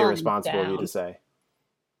 that's just Calm irresponsible of you down. to say.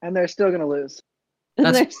 and they're still going to lose.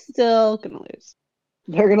 And they're still gonna lose.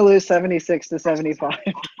 They're going to lose 76 to 75.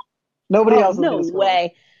 Nobody else is no going to score.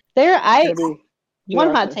 way. It's gonna be One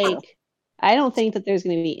J.R. hot Smith. take. I don't think that there's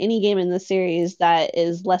going to be any game in this series that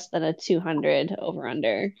is less than a 200 over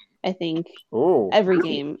under. I think Ooh. every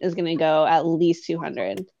game is going to go at least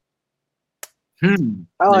 200. I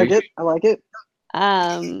like it. I like it.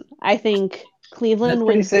 I think Cleveland That's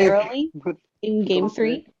pretty wins safe. narrowly in game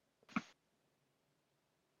 3.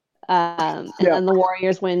 And then the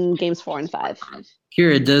Warriors win games 4 and 5.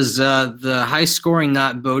 Kira, does the high scoring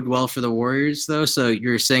not bode well for the Warriors, though? So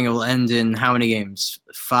you're saying it will end in how many games?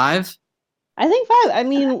 5? I think 5. I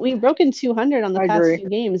mean, we've broken 200 on the I past agree. 2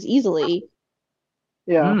 games easily.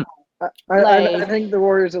 Yeah. I think the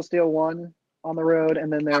Warriors will steal 1 on the road,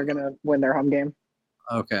 and then they're going to win their home game.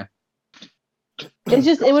 Okay.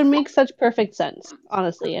 It would make such perfect sense,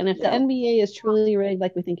 honestly. And if the NBA is truly rigged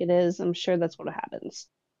like we think it is, I'm sure that's what happens.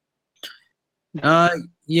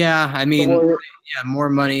 Yeah, I mean, more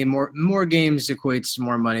money, more games equates to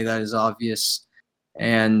more money. That is obvious.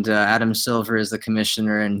 And Adam Silver is the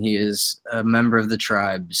commissioner, and he is a member of the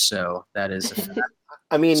tribe. So that is a fact.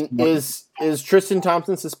 I mean, is Tristan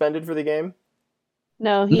Thompson suspended for the game?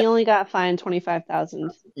 No, he only got fined 25,000.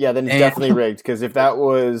 Yeah, then it's definitely rigged. Because if that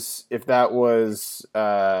was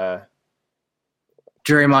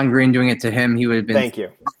Draymond Green doing it to him, he would have been. Thank you.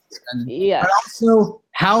 Yeah. But also,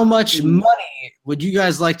 how much money would you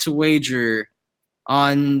guys like to wager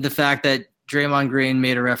on the fact that Draymond Green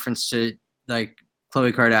made a reference to like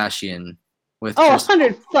Khloe Kardashian with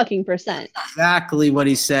 100% exactly what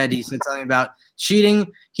he said. He said something about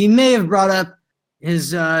cheating. He may have brought up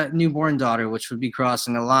his newborn daughter, which would be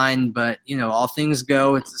crossing a line, but all things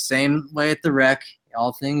go. It's the same way at the rec.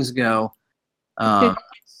 All things go. So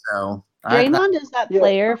Draymond is that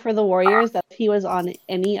player for the Warriors that if he was on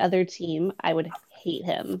any other team, I would hate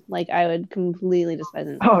him. Like I would completely despise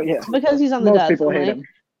him. Oh yeah, because he's on the most Dubs. people hate him.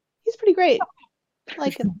 He's pretty great. I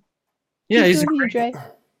like him. Yeah, he's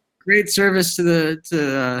great service to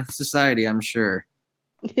the society, I'm sure.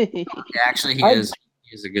 Yeah, actually, he is.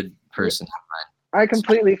 He's a good person. I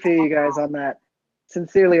completely feel you guys on that.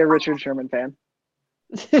 Sincerely, a Richard Sherman fan.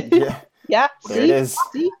 Yeah. There it is.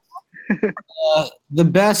 See? The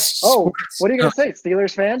best. Oh, what are you gonna say,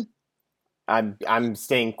 Steelers fan? I'm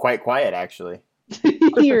staying quite quiet, actually.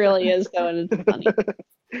 He really is going into funny.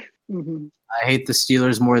 Mm-hmm. I hate the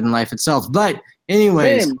Steelers more than life itself. But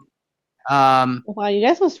anyways, Same. Wow, you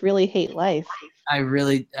guys must really hate life. I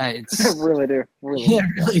really, I really do. Really, yeah,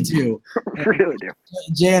 I really do. really do.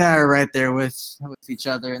 Jay and I are right there with each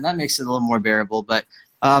other, and that makes it a little more bearable. But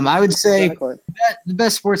I would say Exactly. that the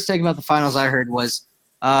best sports take about the finals I heard was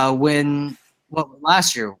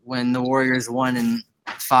last year when the Warriors won in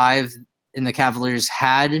 5 and the Cavaliers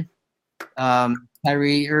had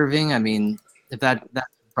Kyrie Irving. I mean, if that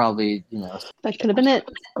probably That could have been it.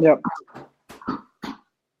 Yep.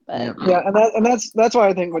 But Yeah, and that's why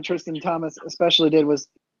I think what Tristan Thomas especially did was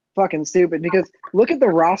fucking stupid, because look at the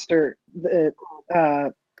roster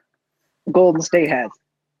that Golden State has.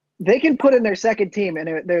 They can put in their second team and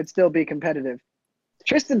they would still be competitive.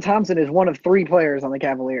 Tristan Thompson is one of 3 players on the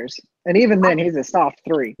Cavaliers, and even then he's a soft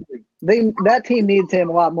 3. That team needs him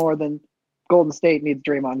a lot more than Golden State needs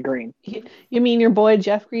Draymond Green. you mean your boy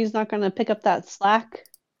Jeff Green's not going to pick up that slack?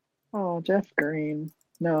 Oh, Jeff Green.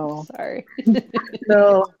 No. Sorry.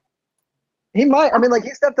 No. He might. I mean, like, he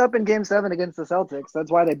stepped up in Game 7 against the Celtics.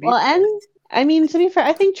 That's why they beat Well, and I mean, to be fair,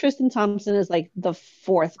 I think Tristan Thompson is like the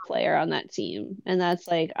 4th player on that team. And that's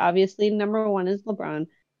like, obviously, number 1 is LeBron.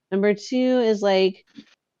 Number 2 is like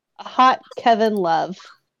a hot Kevin Love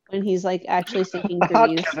when he's like actually sinking a hot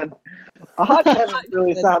threes. Kevin. A hot Kevin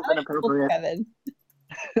really sounds inappropriate. Kevin.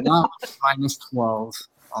 not minus 12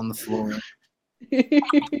 on the floor.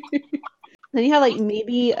 Then you have like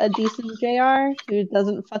maybe a decent JR who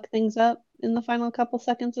doesn't fuck things up in the final couple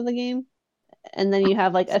seconds of the game. And then you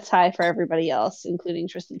have like a tie for everybody else, including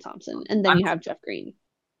Tristan Thompson. And then you have Jeff Green.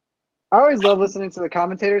 I always love listening to the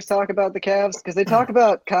commentators talk about the Cavs because they talk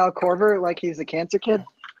about Kyle Korver like he's a cancer kid.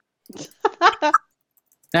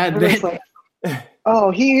 They're just like,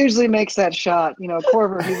 oh, he usually makes that shot.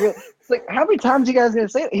 Korver, it's like, how many times are you guys going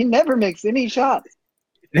to say that? He never makes any shots.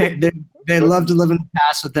 They love to live in the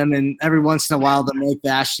past with them, and every once in a while they'll make the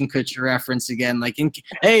Ashton Kutcher reference again. Like, in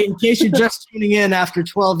case you're just tuning in after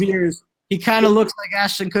 12 years, he kind of looks like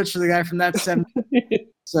Ashton Kutcher, the guy from that 7.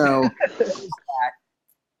 So,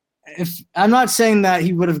 if I'm not saying that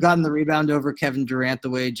he would have gotten the rebound over Kevin Durant the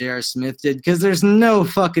way J.R. Smith did, because there's no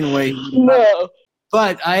fucking way. No.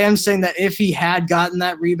 But I am saying that if he had gotten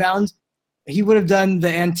that rebound, he would have done the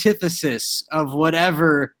antithesis of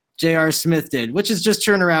whatever J.R. Smith did, which is just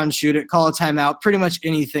turn around, shoot it, call a timeout, pretty much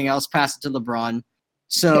anything else, pass it to LeBron.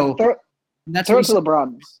 So that's throw it to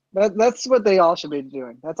LeBron. That's what they all should be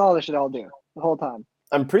doing. That's all they should all do the whole time.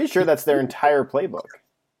 I'm pretty sure that's their entire playbook.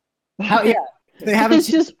 How, yeah, they haven't It's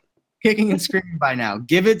seen just kicking and screaming by now.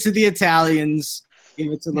 Give it to the Italians.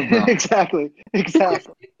 Give it to LeBron. Exactly.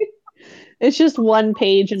 it's just one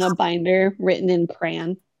page in a binder written in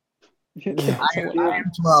crayon. I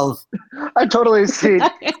am 12. I totally see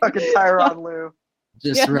fucking Tyronn Lue.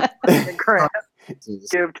 Just Yeah. And Grant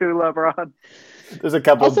give to LeBron. There's a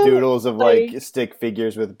couple Also, doodles of like like- stick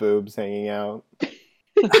figures with boobs hanging out.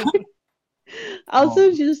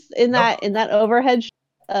 Also, just in that overhead shot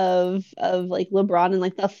of like LeBron and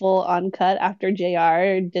like the full on cut after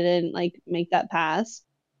JR didn't like make that pass,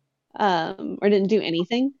 or didn't do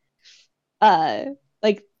anything.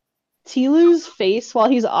 Like Tilu's face while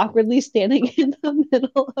he's awkwardly standing in the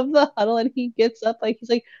middle of the huddle, and he gets up like he's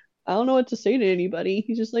like, I don't know what to say to anybody.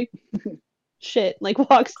 He's just like, shit, like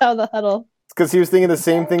walks out of the huddle. It's because he was thinking the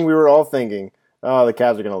same thing we were all thinking. Oh, the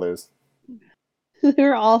Cavs are gonna lose. They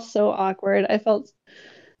were all so awkward. I felt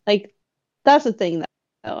like that's the thing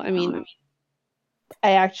though. I mean,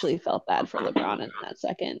 I actually felt bad for LeBron in that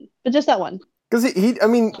second, but just that one. Because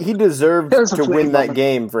he deserved It was a to fleeting win that moment.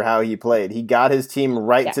 game for how he played. He got his team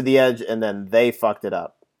right Yeah. to the edge, and then they fucked it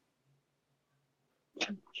up.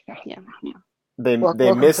 Yeah. They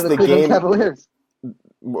Welcome missed to the Cleveland game. Cavaliers.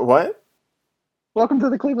 What? Welcome to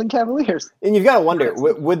the Cleveland Cavaliers. And you've got to wonder,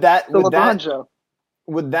 would that The LeBron show.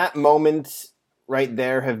 would that moment right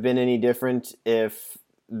there have been any different if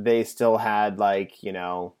they still had, like, you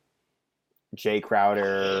know, Jay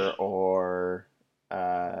Crowder or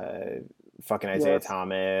fucking Isaiah Yes.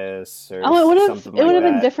 Thomas or Oh, it would have something like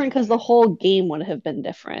been that? different because the whole game would have been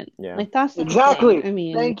different. Yeah. Like that's the Exactly. thing. I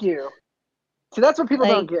mean, Thank you. See, that's what people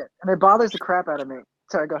Like- don't get, and it bothers the crap out of me.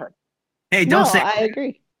 Sorry, go ahead. Hey, no, don't say I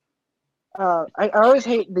agree. I always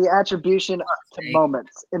hate the attribution to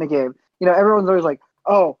moments in a game. You know, everyone's always like,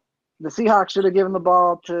 "Oh, the Seahawks should have given the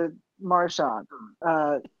ball to Marshawn.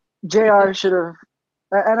 Jr. should have."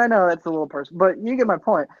 And I know that's a little personal, but you get my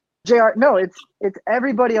point. Jr. No, it's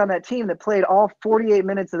everybody on that team that played all 48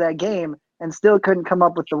 minutes of that game and still couldn't come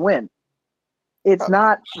up with the win. It's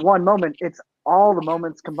not one moment; it's all the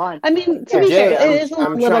moments combined. I mean, to be Jay, fair, it is a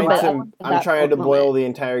I'm little trying bit. to of I'm that trying to moment. boil the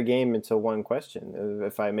entire game into one question.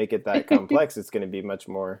 If I make it that complex, it's going to be much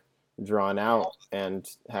more drawn out and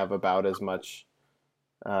have about as much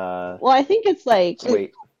Well, I think it's like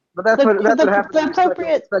weight. But that's The- what happens. the when you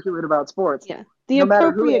appropriate- speculate about sports. yeah, the No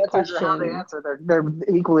matter who appropriate answers or how they question. answer, they're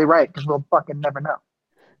equally right because we'll fucking never know.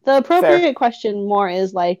 The appropriate question more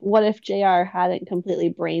is like, what if JR hadn't completely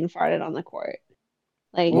brain farted on the court?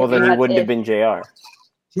 Like, Well, then he what wouldn't have if- been JR.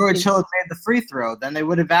 George Hill had made the free throw, then they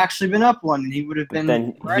would have actually been up one, and he would have been.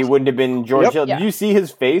 Then he wouldn't have been George Yep. Hill. Yeah. Did you see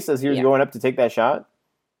his face as he was Yeah. going up to take that shot?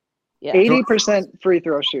 Yeah. 80% free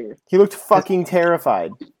throw shooter. He looked fucking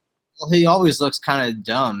terrified. Well, he always looks kind of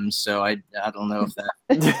dumb, so I don't know if that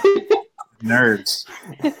nerds.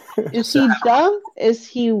 Is he dumb? Is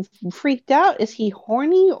he freaked out? Is he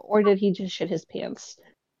horny? Or did he just shit his pants?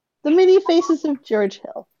 The many faces of George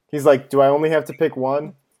Hill. He's like, do I only have to pick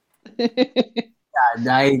one?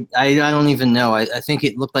 I don't even know. I think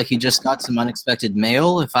it looked like he just got some unexpected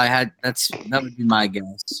mail. If I had, that would be my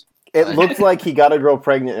guess. It looked like he got a girl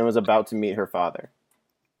pregnant and was about to meet her father.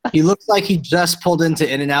 He looked like he just pulled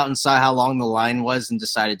into In-N-Out and saw how long the line was and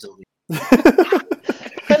decided to leave.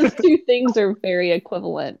 Those two things are very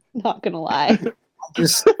equivalent, not gonna lie.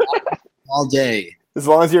 Just all day. As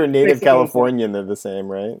long as you're a native Basically. Californian, they're the same,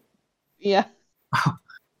 right? Yeah.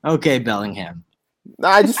 Okay, Bellingham. No,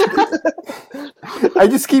 I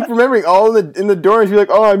just keep remembering all in the dorms. You're like,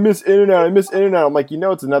 oh, I miss In-N-Out. I miss In-N-Out. I'm like, you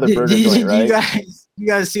know, it's another burger joint, right? You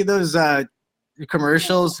guys see those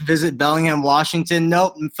commercials? Visit Bellingham, Washington.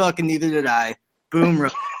 Nope, fucking neither did I. Boom.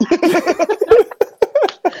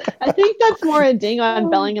 I think that's more a ding on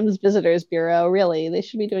Bellingham's Visitors Bureau, really. They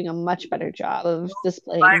should be doing a much better job of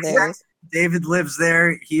displaying their. David lives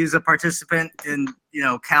there. He's a participant in,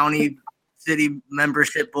 county, city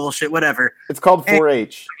membership bullshit, whatever. It's called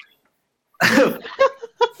 4-H.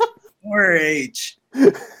 4-H.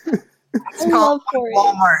 I It's called love 4-H.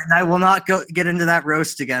 Walmart, and I will not get into that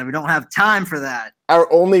roast again. We don't have time for that.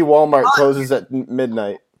 Our only Walmart closes at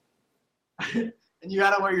midnight. And you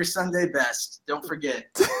gotta wear your Sunday best. Don't forget.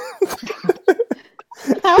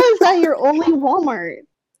 How is that your only Walmart?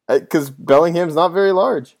 Because Bellingham's not very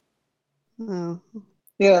large. Oh.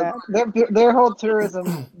 Yeah, their whole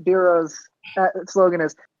tourism bureau's slogan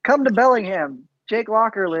is "Come to Bellingham. Jake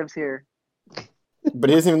Locker lives here." But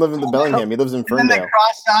he doesn't even live in the Bellingham. He lives in And then they Ferndale.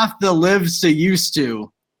 crossed off the lives to used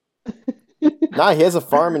to. Nah, he has a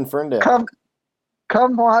farm in Ferndale.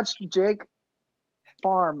 Come watch Jake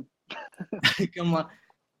farm. Come on.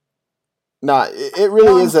 No, it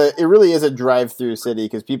really is a drive-through city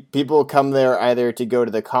because people come there either to go to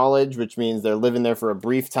the college, which means they're living there for a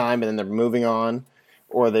brief time and then they're moving on,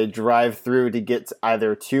 or they drive through to get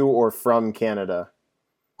either to or from Canada.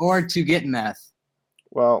 Or to get meth.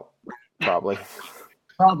 Well, probably.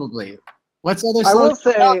 Probably. What's other? I will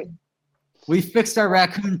say, we fixed our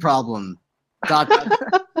raccoon problem. Kind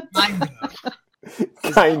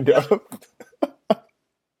of.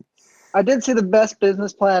 I did see the best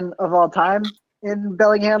business plan of all time in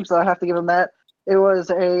Bellingham, so I have to give them that. It was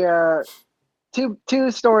a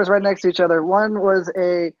two stores right next to each other. One was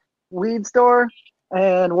a weed store,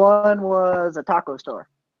 and one was a taco store.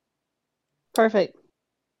 Perfect.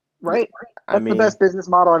 Right? I That's mean, the best business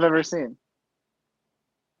model I've ever seen.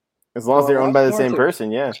 as long as they're owned by the same too.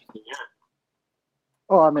 person, yeah.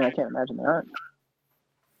 Well, I mean, I can't imagine they aren't.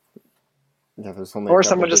 Yeah, there's only a Or couple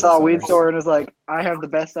someone just saw a business weed owners. store and was like, I have the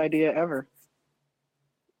best idea ever.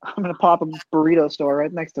 I'm going to pop a burrito store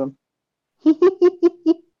right next to him.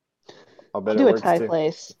 I'll bet it Do a works Thai too.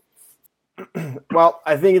 place. Well,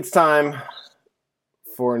 I think it's time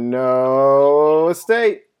for No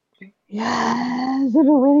State. Yes, I've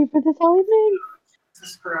been waiting for this all evening.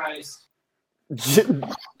 Jesus Christ.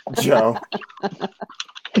 Joe.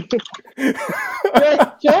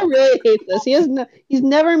 Joe really hates this. He's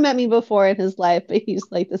never met me before in his life, but he's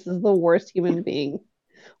like, this is the worst human being.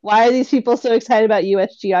 Why are these people so excited about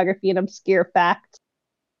U.S. geography and obscure facts?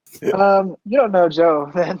 You don't know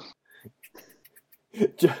Joe, then.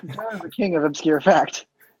 Joe. Joe is the king of obscure fact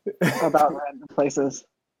about random places.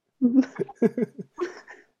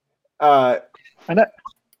 I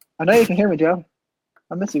know you can hear me, Joe.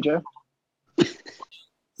 I miss you, Joe.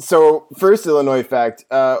 So, first Illinois fact.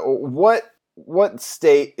 What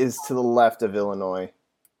state is to the left of Illinois?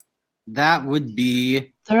 That would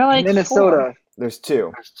be There are like Minnesota. There's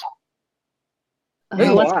two. There's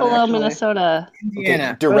a What's lot, below actually. Minnesota?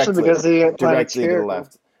 Indiana, Directly, Especially because the planet's directly to the spherical.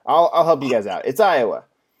 left. I'll help you guys out. It's Iowa.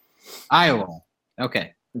 Iowa.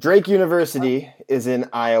 Okay. Drake University is in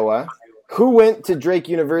Iowa. Who went to Drake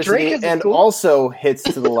University Drake is a and school? also hits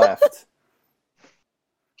to the left?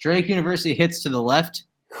 Drake University hits to the left.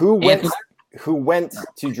 Who went Anthony- who went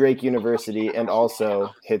to Drake University and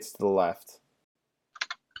also hits to the left?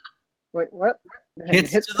 Wait, what?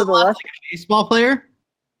 Hits to the left. Like a baseball player.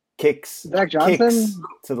 Kicks. Zach Johnson? Kicks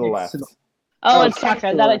to the Kicks left. to the- Oh, Oh, it's soccer.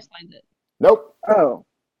 soccer. That explains it. Nope. Oh,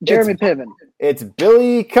 Jeremy Piven. It's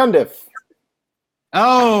Billy Cundiff.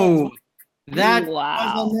 Oh, that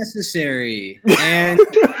Wow. was unnecessary. And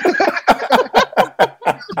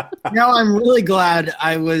now I'm really glad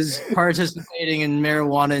I was participating in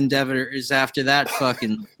marijuana endeavors after that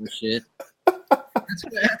fucking shit.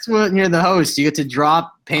 That's when you're the host. You get to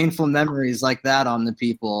drop painful memories like that on the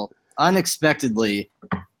people unexpectedly.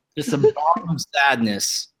 Just a bomb of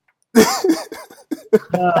sadness.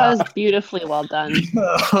 That was beautifully well done.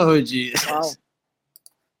 Oh, Jesus. Wow.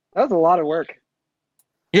 That was a lot of work.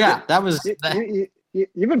 Yeah, that was.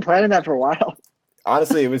 You've been planning that for a while.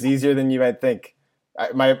 Honestly, it was easier than you might think.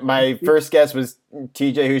 My first guess was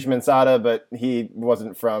TJ Hushmansada, but he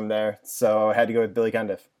wasn't from there, so I had to go with Billy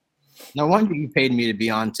Cundiff. No wonder you paid me to be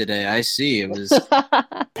on today. I see. It was.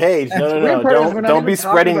 Paid? No. weird part is we're not Don't even be talking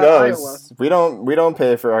spreading about those. We don't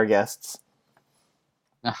pay for our guests.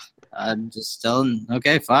 I'm just telling.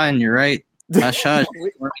 Okay, fine. You're right. Hush, hush.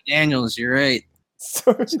 Stormy Daniels, you're right.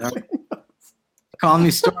 Sorry. Call me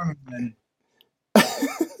Stormy then.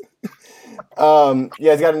 You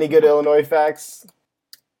guys got any good Illinois facts?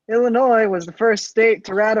 Illinois was the first state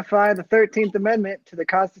to ratify the 13th Amendment to the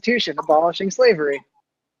Constitution, abolishing slavery.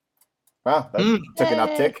 Wow, that took an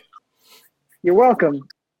uptick. You're welcome,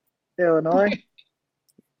 Illinois. You're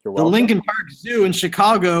The welcome. Lincoln Park Zoo in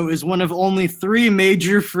Chicago is one of only 3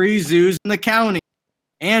 major free zoos in the county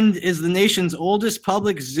and is the nation's oldest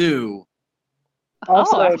public zoo.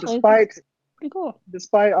 Also, actually, despite pretty cool.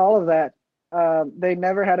 all of that, they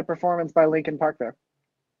never had a performance by Lincoln Park there.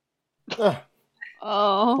 Ah,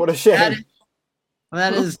 Oh, what a shame.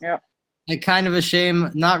 That is Yeah. a kind of a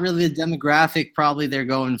shame. Not really the demographic probably they're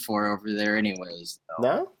going for over there anyways. though.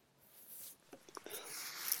 No?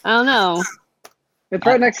 I don't know. It's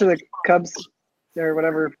right next to the Cubs or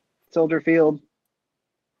whatever, Soldier Field.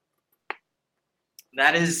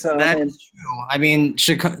 That is So, that and- is true. I mean,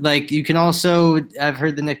 like you can also I've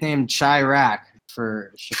heard the nickname Chirac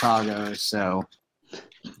for Chicago. So,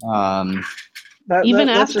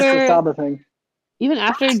 That's just a Saba thing. Even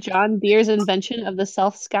after John Deere's invention of the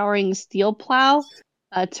self-scouring steel plow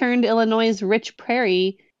turned Illinois' rich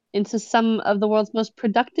prairie into some of the world's most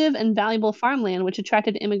productive and valuable farmland, which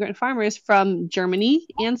attracted immigrant farmers from Germany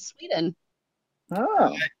and Sweden.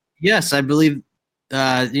 Oh, yes, I believe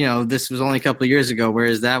this was only a couple of years ago,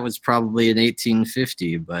 whereas that was probably in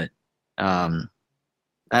 1850. But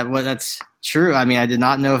that's true. I mean, I did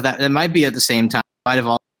not know if that might be at the same time. Might have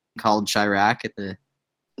all been called Chirac at the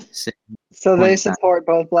same So point they in time. support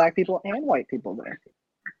both black people and white people there.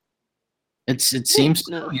 It seems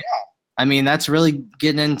No. so, yeah. I mean, that's really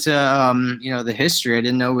getting into the history. I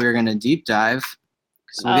didn't know we were going to deep dive.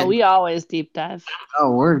 So We always deep dive.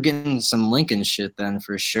 we're getting some Lincoln shit then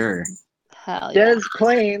for sure. Hell yeah. Des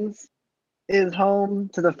Plaines is home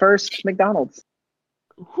to the first McDonald's.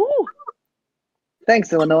 Whew.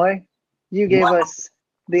 Thanks, Illinois. You gave What? us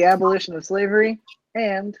the abolition of slavery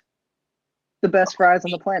and the best fries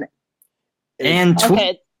on the planet. And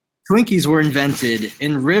Okay. Twinkies were invented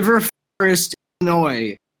in River Forest,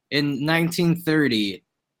 Illinois in 1930.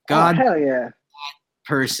 God, Oh, hell yeah.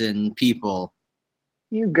 people,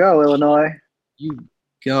 You go, Illinois. you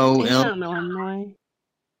go Damn, Illinois.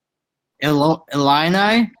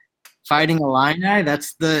 Illini, fighting Illini.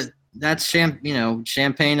 That's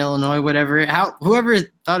Champaign, Illinois, whatever. Whoever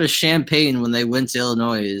thought of Champaign when they went to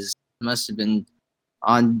Illinois must have been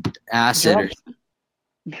on acid. Or,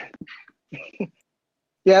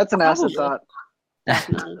 Yeah, it's an acid Probably. thought.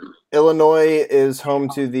 Definitely. Illinois is home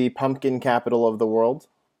to the pumpkin capital of the world,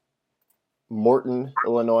 Morton,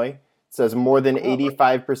 Illinois. It says more than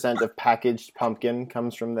 85% of packaged pumpkin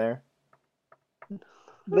comes from there,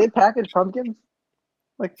 They package pumpkins?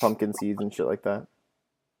 like pumpkin seeds and shit like that.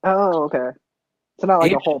 Oh, okay. So not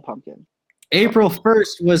like a April- whole pumpkin. April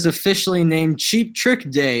 1st was officially named Cheap Trick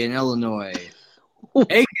Day in Illinois,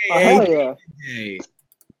 aka Oh, hell yeah. Day.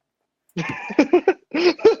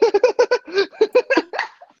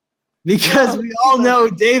 Because we all know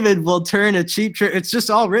David will turn a cheap trick. It's just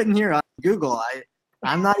all written here on Google.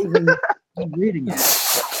 I'm not even reading it.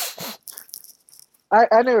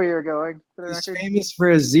 I knew where you were going. For the He's record. famous for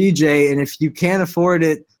a ZJ, and if you can't afford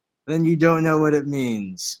it, then you don't know what it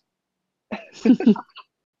means.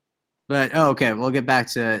 But okay, we'll get back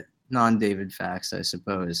to non-David facts, I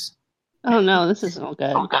suppose. Oh no, this isn't all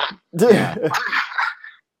good. Yeah.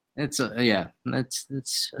 It's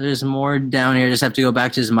there's more down here. Just have to go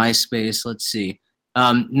back to his MySpace. Let's see.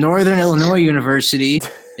 Northern Illinois University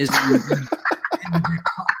is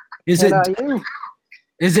is it You?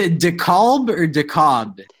 is it DeKalb or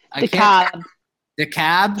DeKalb? The cab.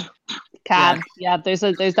 DeKalb. Cab. Yeah, there's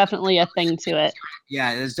definitely a thing to it.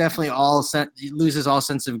 Yeah, there's definitely he loses all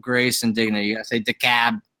sense of grace and dignity. You gotta say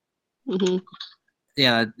DeKalb. Hmm.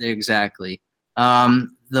 Yeah, exactly.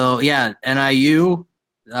 Though, yeah, NIU,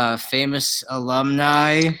 famous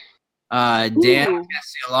alumni, Dan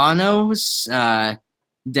Castellanos,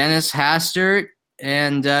 Dennis Hastert,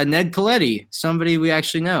 and Ned Coletti, somebody we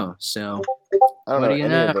actually know. So, I don't What know do you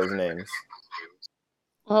any know? of those names.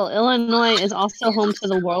 Well, Illinois is also home to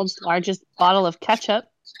the world's largest bottle of ketchup.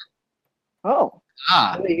 Oh,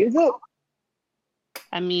 do they use it?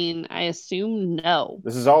 I mean, I assume no.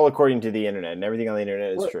 This is all according to the internet, and everything on the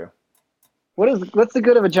internet is What? true. What's the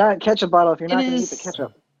good of a giant ketchup bottle if you're It not going to eat the is-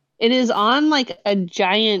 ketchup? It is on like a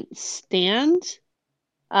giant stand,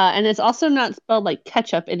 and it's also not spelled like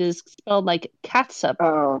ketchup. It is spelled like catsup.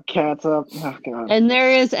 Oh, catsup. Oh, God. And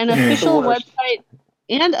there is an official worst. website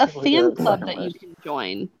and a We do fan it club second that you worst. can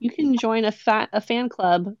join. You can join a fan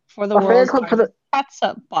club for the A fan world's club for largest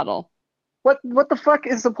catsup bottle. What the fuck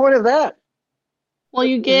is the point of that? Well,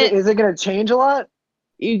 you get Is it going to change a lot?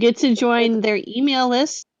 to join their email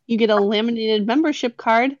list. You get a laminated membership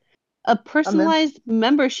card, a personalized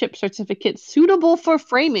membership certificate suitable for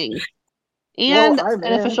framing, and Well, I'm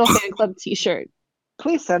an in. official fan club T-shirt.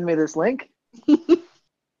 Please send me this link. Do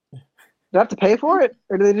I have to pay for it,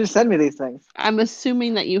 or do they just send me these things? I'm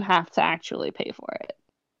assuming that you have to actually pay for it.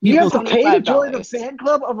 You have People- to pay to join the $25. fan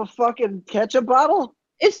club of a fucking ketchup bottle?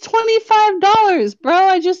 It's $25, bro.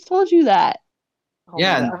 I just told you that. Oh,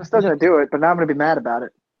 Yeah. man, I'm still gonna do it, but now I'm gonna be mad about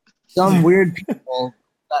it. Some weird people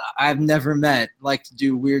that I've never met like to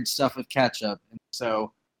do weird stuff with ketchup. And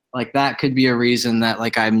so, like, that could be a reason that,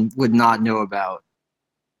 like, I would not know about.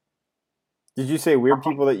 Did you say weird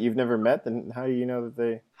people that you've never met? Then how do you know that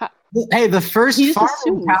they? Hey, the first He just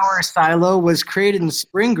farming assumes. power silo was created in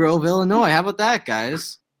Spring Grove, Illinois. How about that,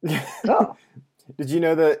 guys? Oh, Did you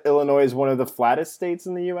know that Illinois is one of the flattest states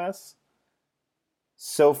in the U.S.?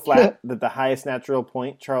 So flat that the highest natural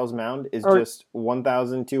point, Charles Mound, is Or- just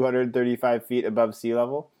 1,235 feet above sea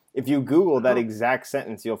level. If you Google that Oh. exact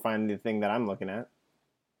sentence, you'll find the thing that I'm looking at.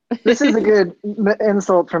 this is a good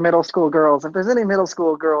insult for middle school girls. If there's any middle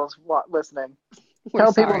school girls listening, We're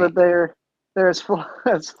tell people sorry. that they're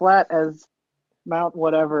as flat as Mount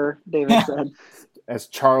whatever David said. As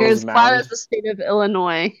Charles You're as Mound. flat as the state of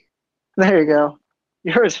Illinois. There you go.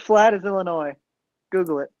 You're as flat as Illinois.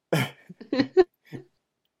 Google it.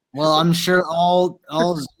 Well, I'm sure all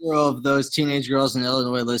 0 of those teenage girls in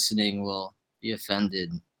Illinois listening will be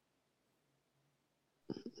offended.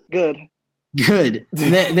 Good. Good.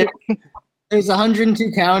 There's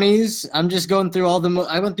 102 counties. I'm just going through all the.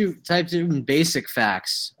 I went through typed in basic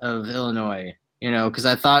facts of Illinois. Because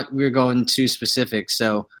I thought we were going too specific.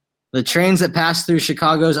 So, the trains that pass through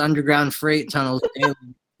Chicago's underground freight tunnels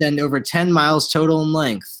extend over 10 miles total in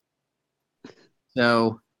length.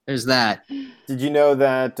 So there's that. Did you know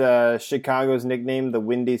that Chicago's nickname, the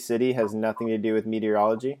Windy City, has nothing to do with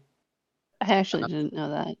meteorology? I actually didn't know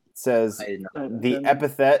that. It says the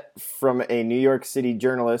epithet from a New York City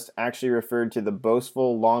journalist actually referred to the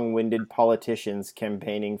boastful, long-winded politicians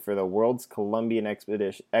campaigning for the World's Columbian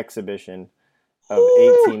Exhibition of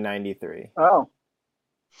 1893. Oh,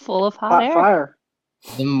 Full of hot hot air. fire.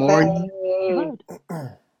 The more Good.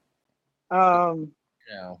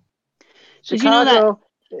 Did you know that? Chicago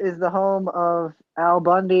is the home of Al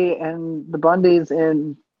Bundy and the Bundys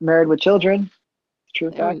in Married with Children. True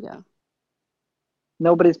There we fact. go.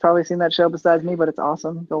 Nobody's probably seen that show besides me, but it's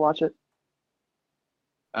awesome. Go watch it.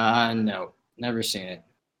 no, never seen it.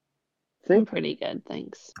 See? Pretty good,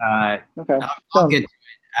 thanks. Okay. I'll get to it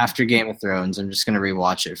after Game of Thrones. I'm just gonna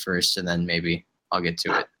rewatch it first, and then maybe I'll get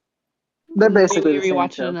to it. They're basically Maybe the same rewatch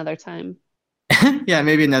it show. another time. Yeah,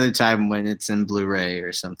 maybe another time when it's in Blu-ray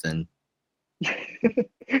or something.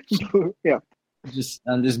 Yeah.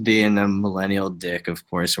 I'm just being a millennial dick. Of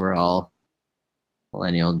course, we're all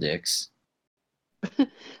millennial dicks. That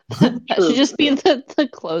should just be the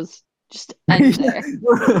close. Just end there.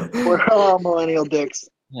 We're all millennial dicks.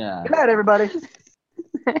 Yeah. Good night, everybody.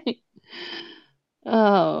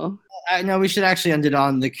 Oh. I know we should actually end it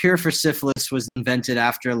on the cure for syphilis was invented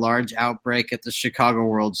after a large outbreak at the Chicago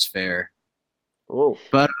World's Fair. Oh,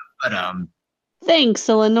 But Thanks,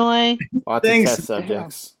 Illinois. lots Thanks. of test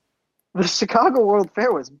subjects. The Chicago World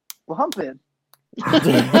Fair was bumping.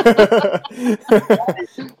 that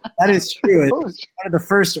is true. It's Holy, one of the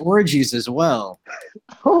first orgies as well.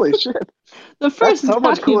 holy shit. The That's first so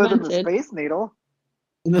much cooler than the documented. Space Needle.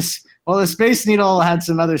 The Space Needle had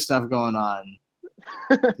some other stuff going on.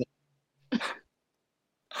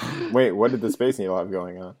 Wait, what did the Space Needle have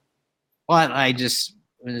going on? Well, I just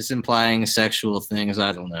was implying sexual things.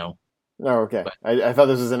 I don't know. Oh, okay. I thought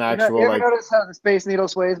this was an actual, you ever like... notice how the Space Needle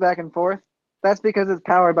sways back and forth? That's because it's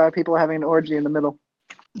powered by people having an orgy in the middle.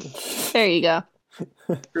 There you go.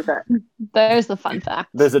 True fact. There's the fun fact.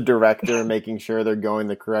 There's a director making sure they're going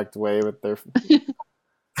the correct way with their...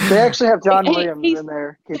 They actually have John Hey, Williams hey. in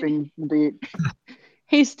there keeping the beat.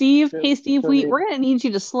 Hey Steve, So we're gonna need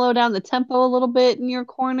you to slow down the tempo a little bit in your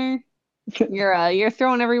corner. You're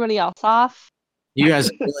throwing everybody else off. You guys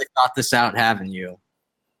really thought this out, haven't you?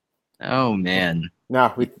 Oh man.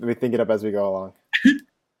 No, we think it up as we go along.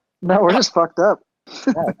 No, we're just fucked up.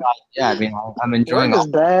 Yeah, I mean, I'm We're enjoying all.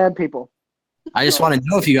 just bad people. I just want to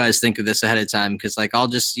know if you guys think of this ahead of time, because like I'll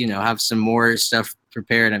just have some more stuff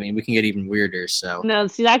prepared. I mean, we can get even weirder. So No,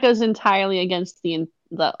 see that goes entirely against the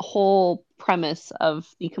whole premise of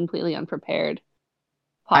the completely unprepared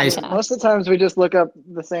podcast. Most of the times we just look up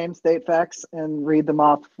the same state facts and read them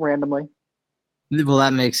off randomly. well,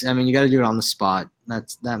 that makes. I mean, you got to do it on the spot.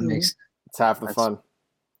 That makes. It's half the fun.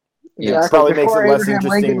 Yeah, It probably makes Before it less Abraham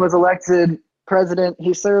interesting. Lincoln was elected president,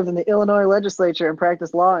 he served in the Illinois legislature and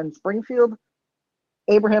practiced law in Springfield.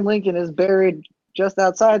 Abraham Lincoln is buried just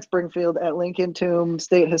outside Springfield at Lincoln Tomb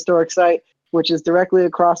State Historic Site, which is directly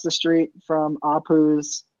across the street from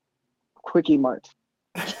Apu's Quickie Mart.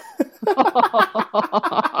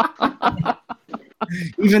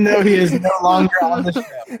 Even though he is no longer on the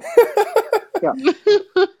show.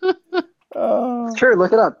 Oh. Sure,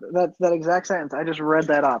 look it up. That's that exact sentence. I just read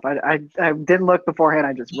that off. I didn't look beforehand.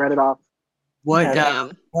 I just read it off. What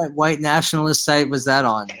Damn. what white nationalist site was that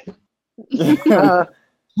on?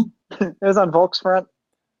 It was on Volksfront.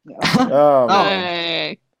 Yeah. Oh, man.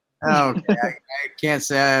 Hey. Oh, okay. I can't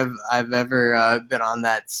say I've ever been on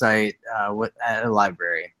that site at a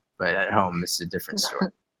library, but at home it's a different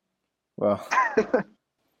story. Well,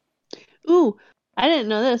 Ooh, I didn't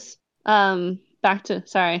know this.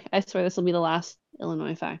 Sorry, I swear this will be the last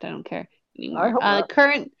Illinois fact. I don't care anymore. I hope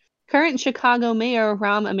not. Current Chicago Mayor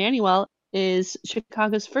Rahm Emanuel is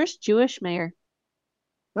Chicago's first Jewish mayor.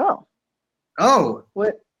 No. Oh,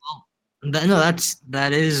 Wait.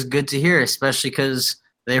 that is good to hear, especially because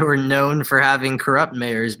they were known for having corrupt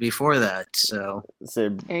mayors before that. So say,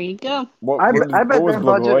 There you go. I bet what was their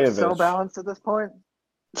budget is so Blagojevich? balanced at this point.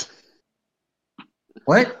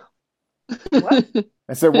 what?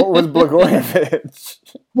 I said, what was Blagojevich?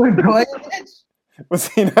 What? Was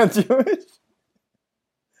he not Jewish?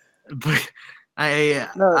 But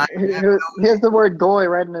No, he has the word "goy"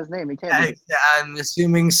 right in his name. He can't. I'm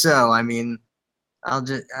assuming so. I mean, I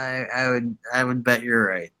would bet you're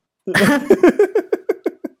right. I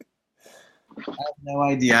have no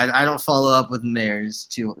idea. I don't follow up with mayors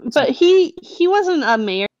too. But he wasn't a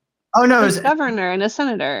mayor. Oh no, He was a governor and a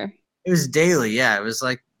senator. it was Daley. Yeah, it was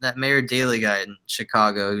like that Mayor Daley guy in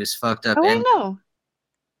Chicago who was fucked up. Oh, I know.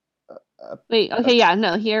 Wait, okay,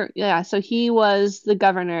 so he was the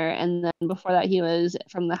governor, and then before that he was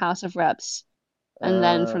from the House of Reps, and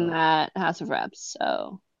then from that House of Reps,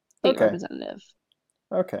 so state representative.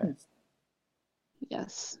 Okay.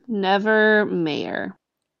 Yes, never mayor.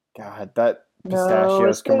 God, that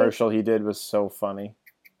pistachios commercial he did was so funny.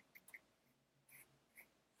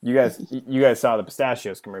 You guys saw the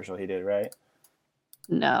pistachios commercial he did, right?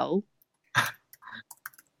 No.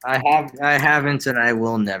 I haven't, and I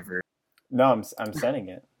will never. No, I'm sending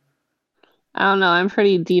it. I don't know. I'm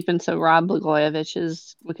pretty deep into Rod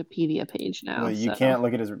Blagojevich's Wikipedia page now. Well, you can't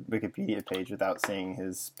look at his Wikipedia page without seeing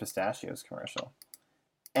his pistachios commercial.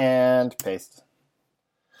 And paste.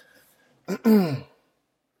 Man,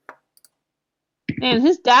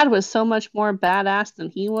 his dad was so much more badass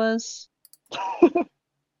than he was.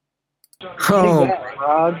 Oh,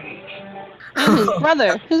 Rod.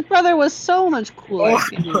 And his brother was so much cooler.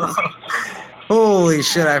 Holy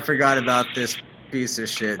shit! I forgot about this piece of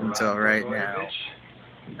shit until right now.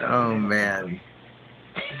 Oh man,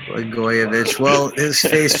 Blagojevich. Well, his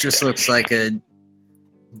face just looks like a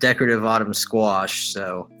decorative autumn squash.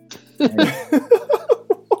 So I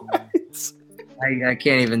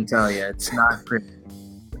can't even tell you. It's not pretty.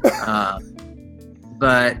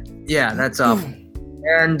 But yeah, that's awful.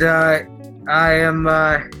 And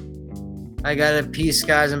I got a piece,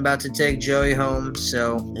 guys. I'm about to take Joey home,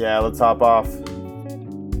 so yeah, let's hop off.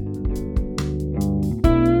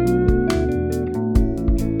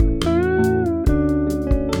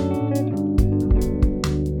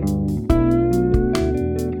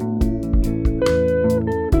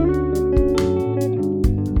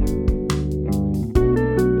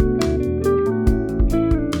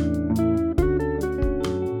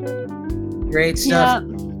 great stuff. Yeah.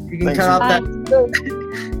 You can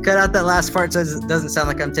cut out that last part so it doesn't sound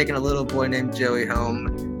like I'm taking a little boy named Joey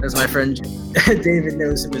home. As my friend David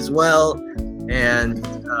knows him as well, and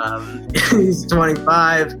he's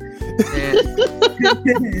 25. And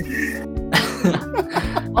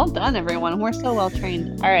Well done, everyone. We're so well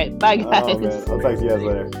trained. All right, bye, guys. Oh, man. I'll talk to you guys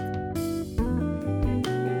later.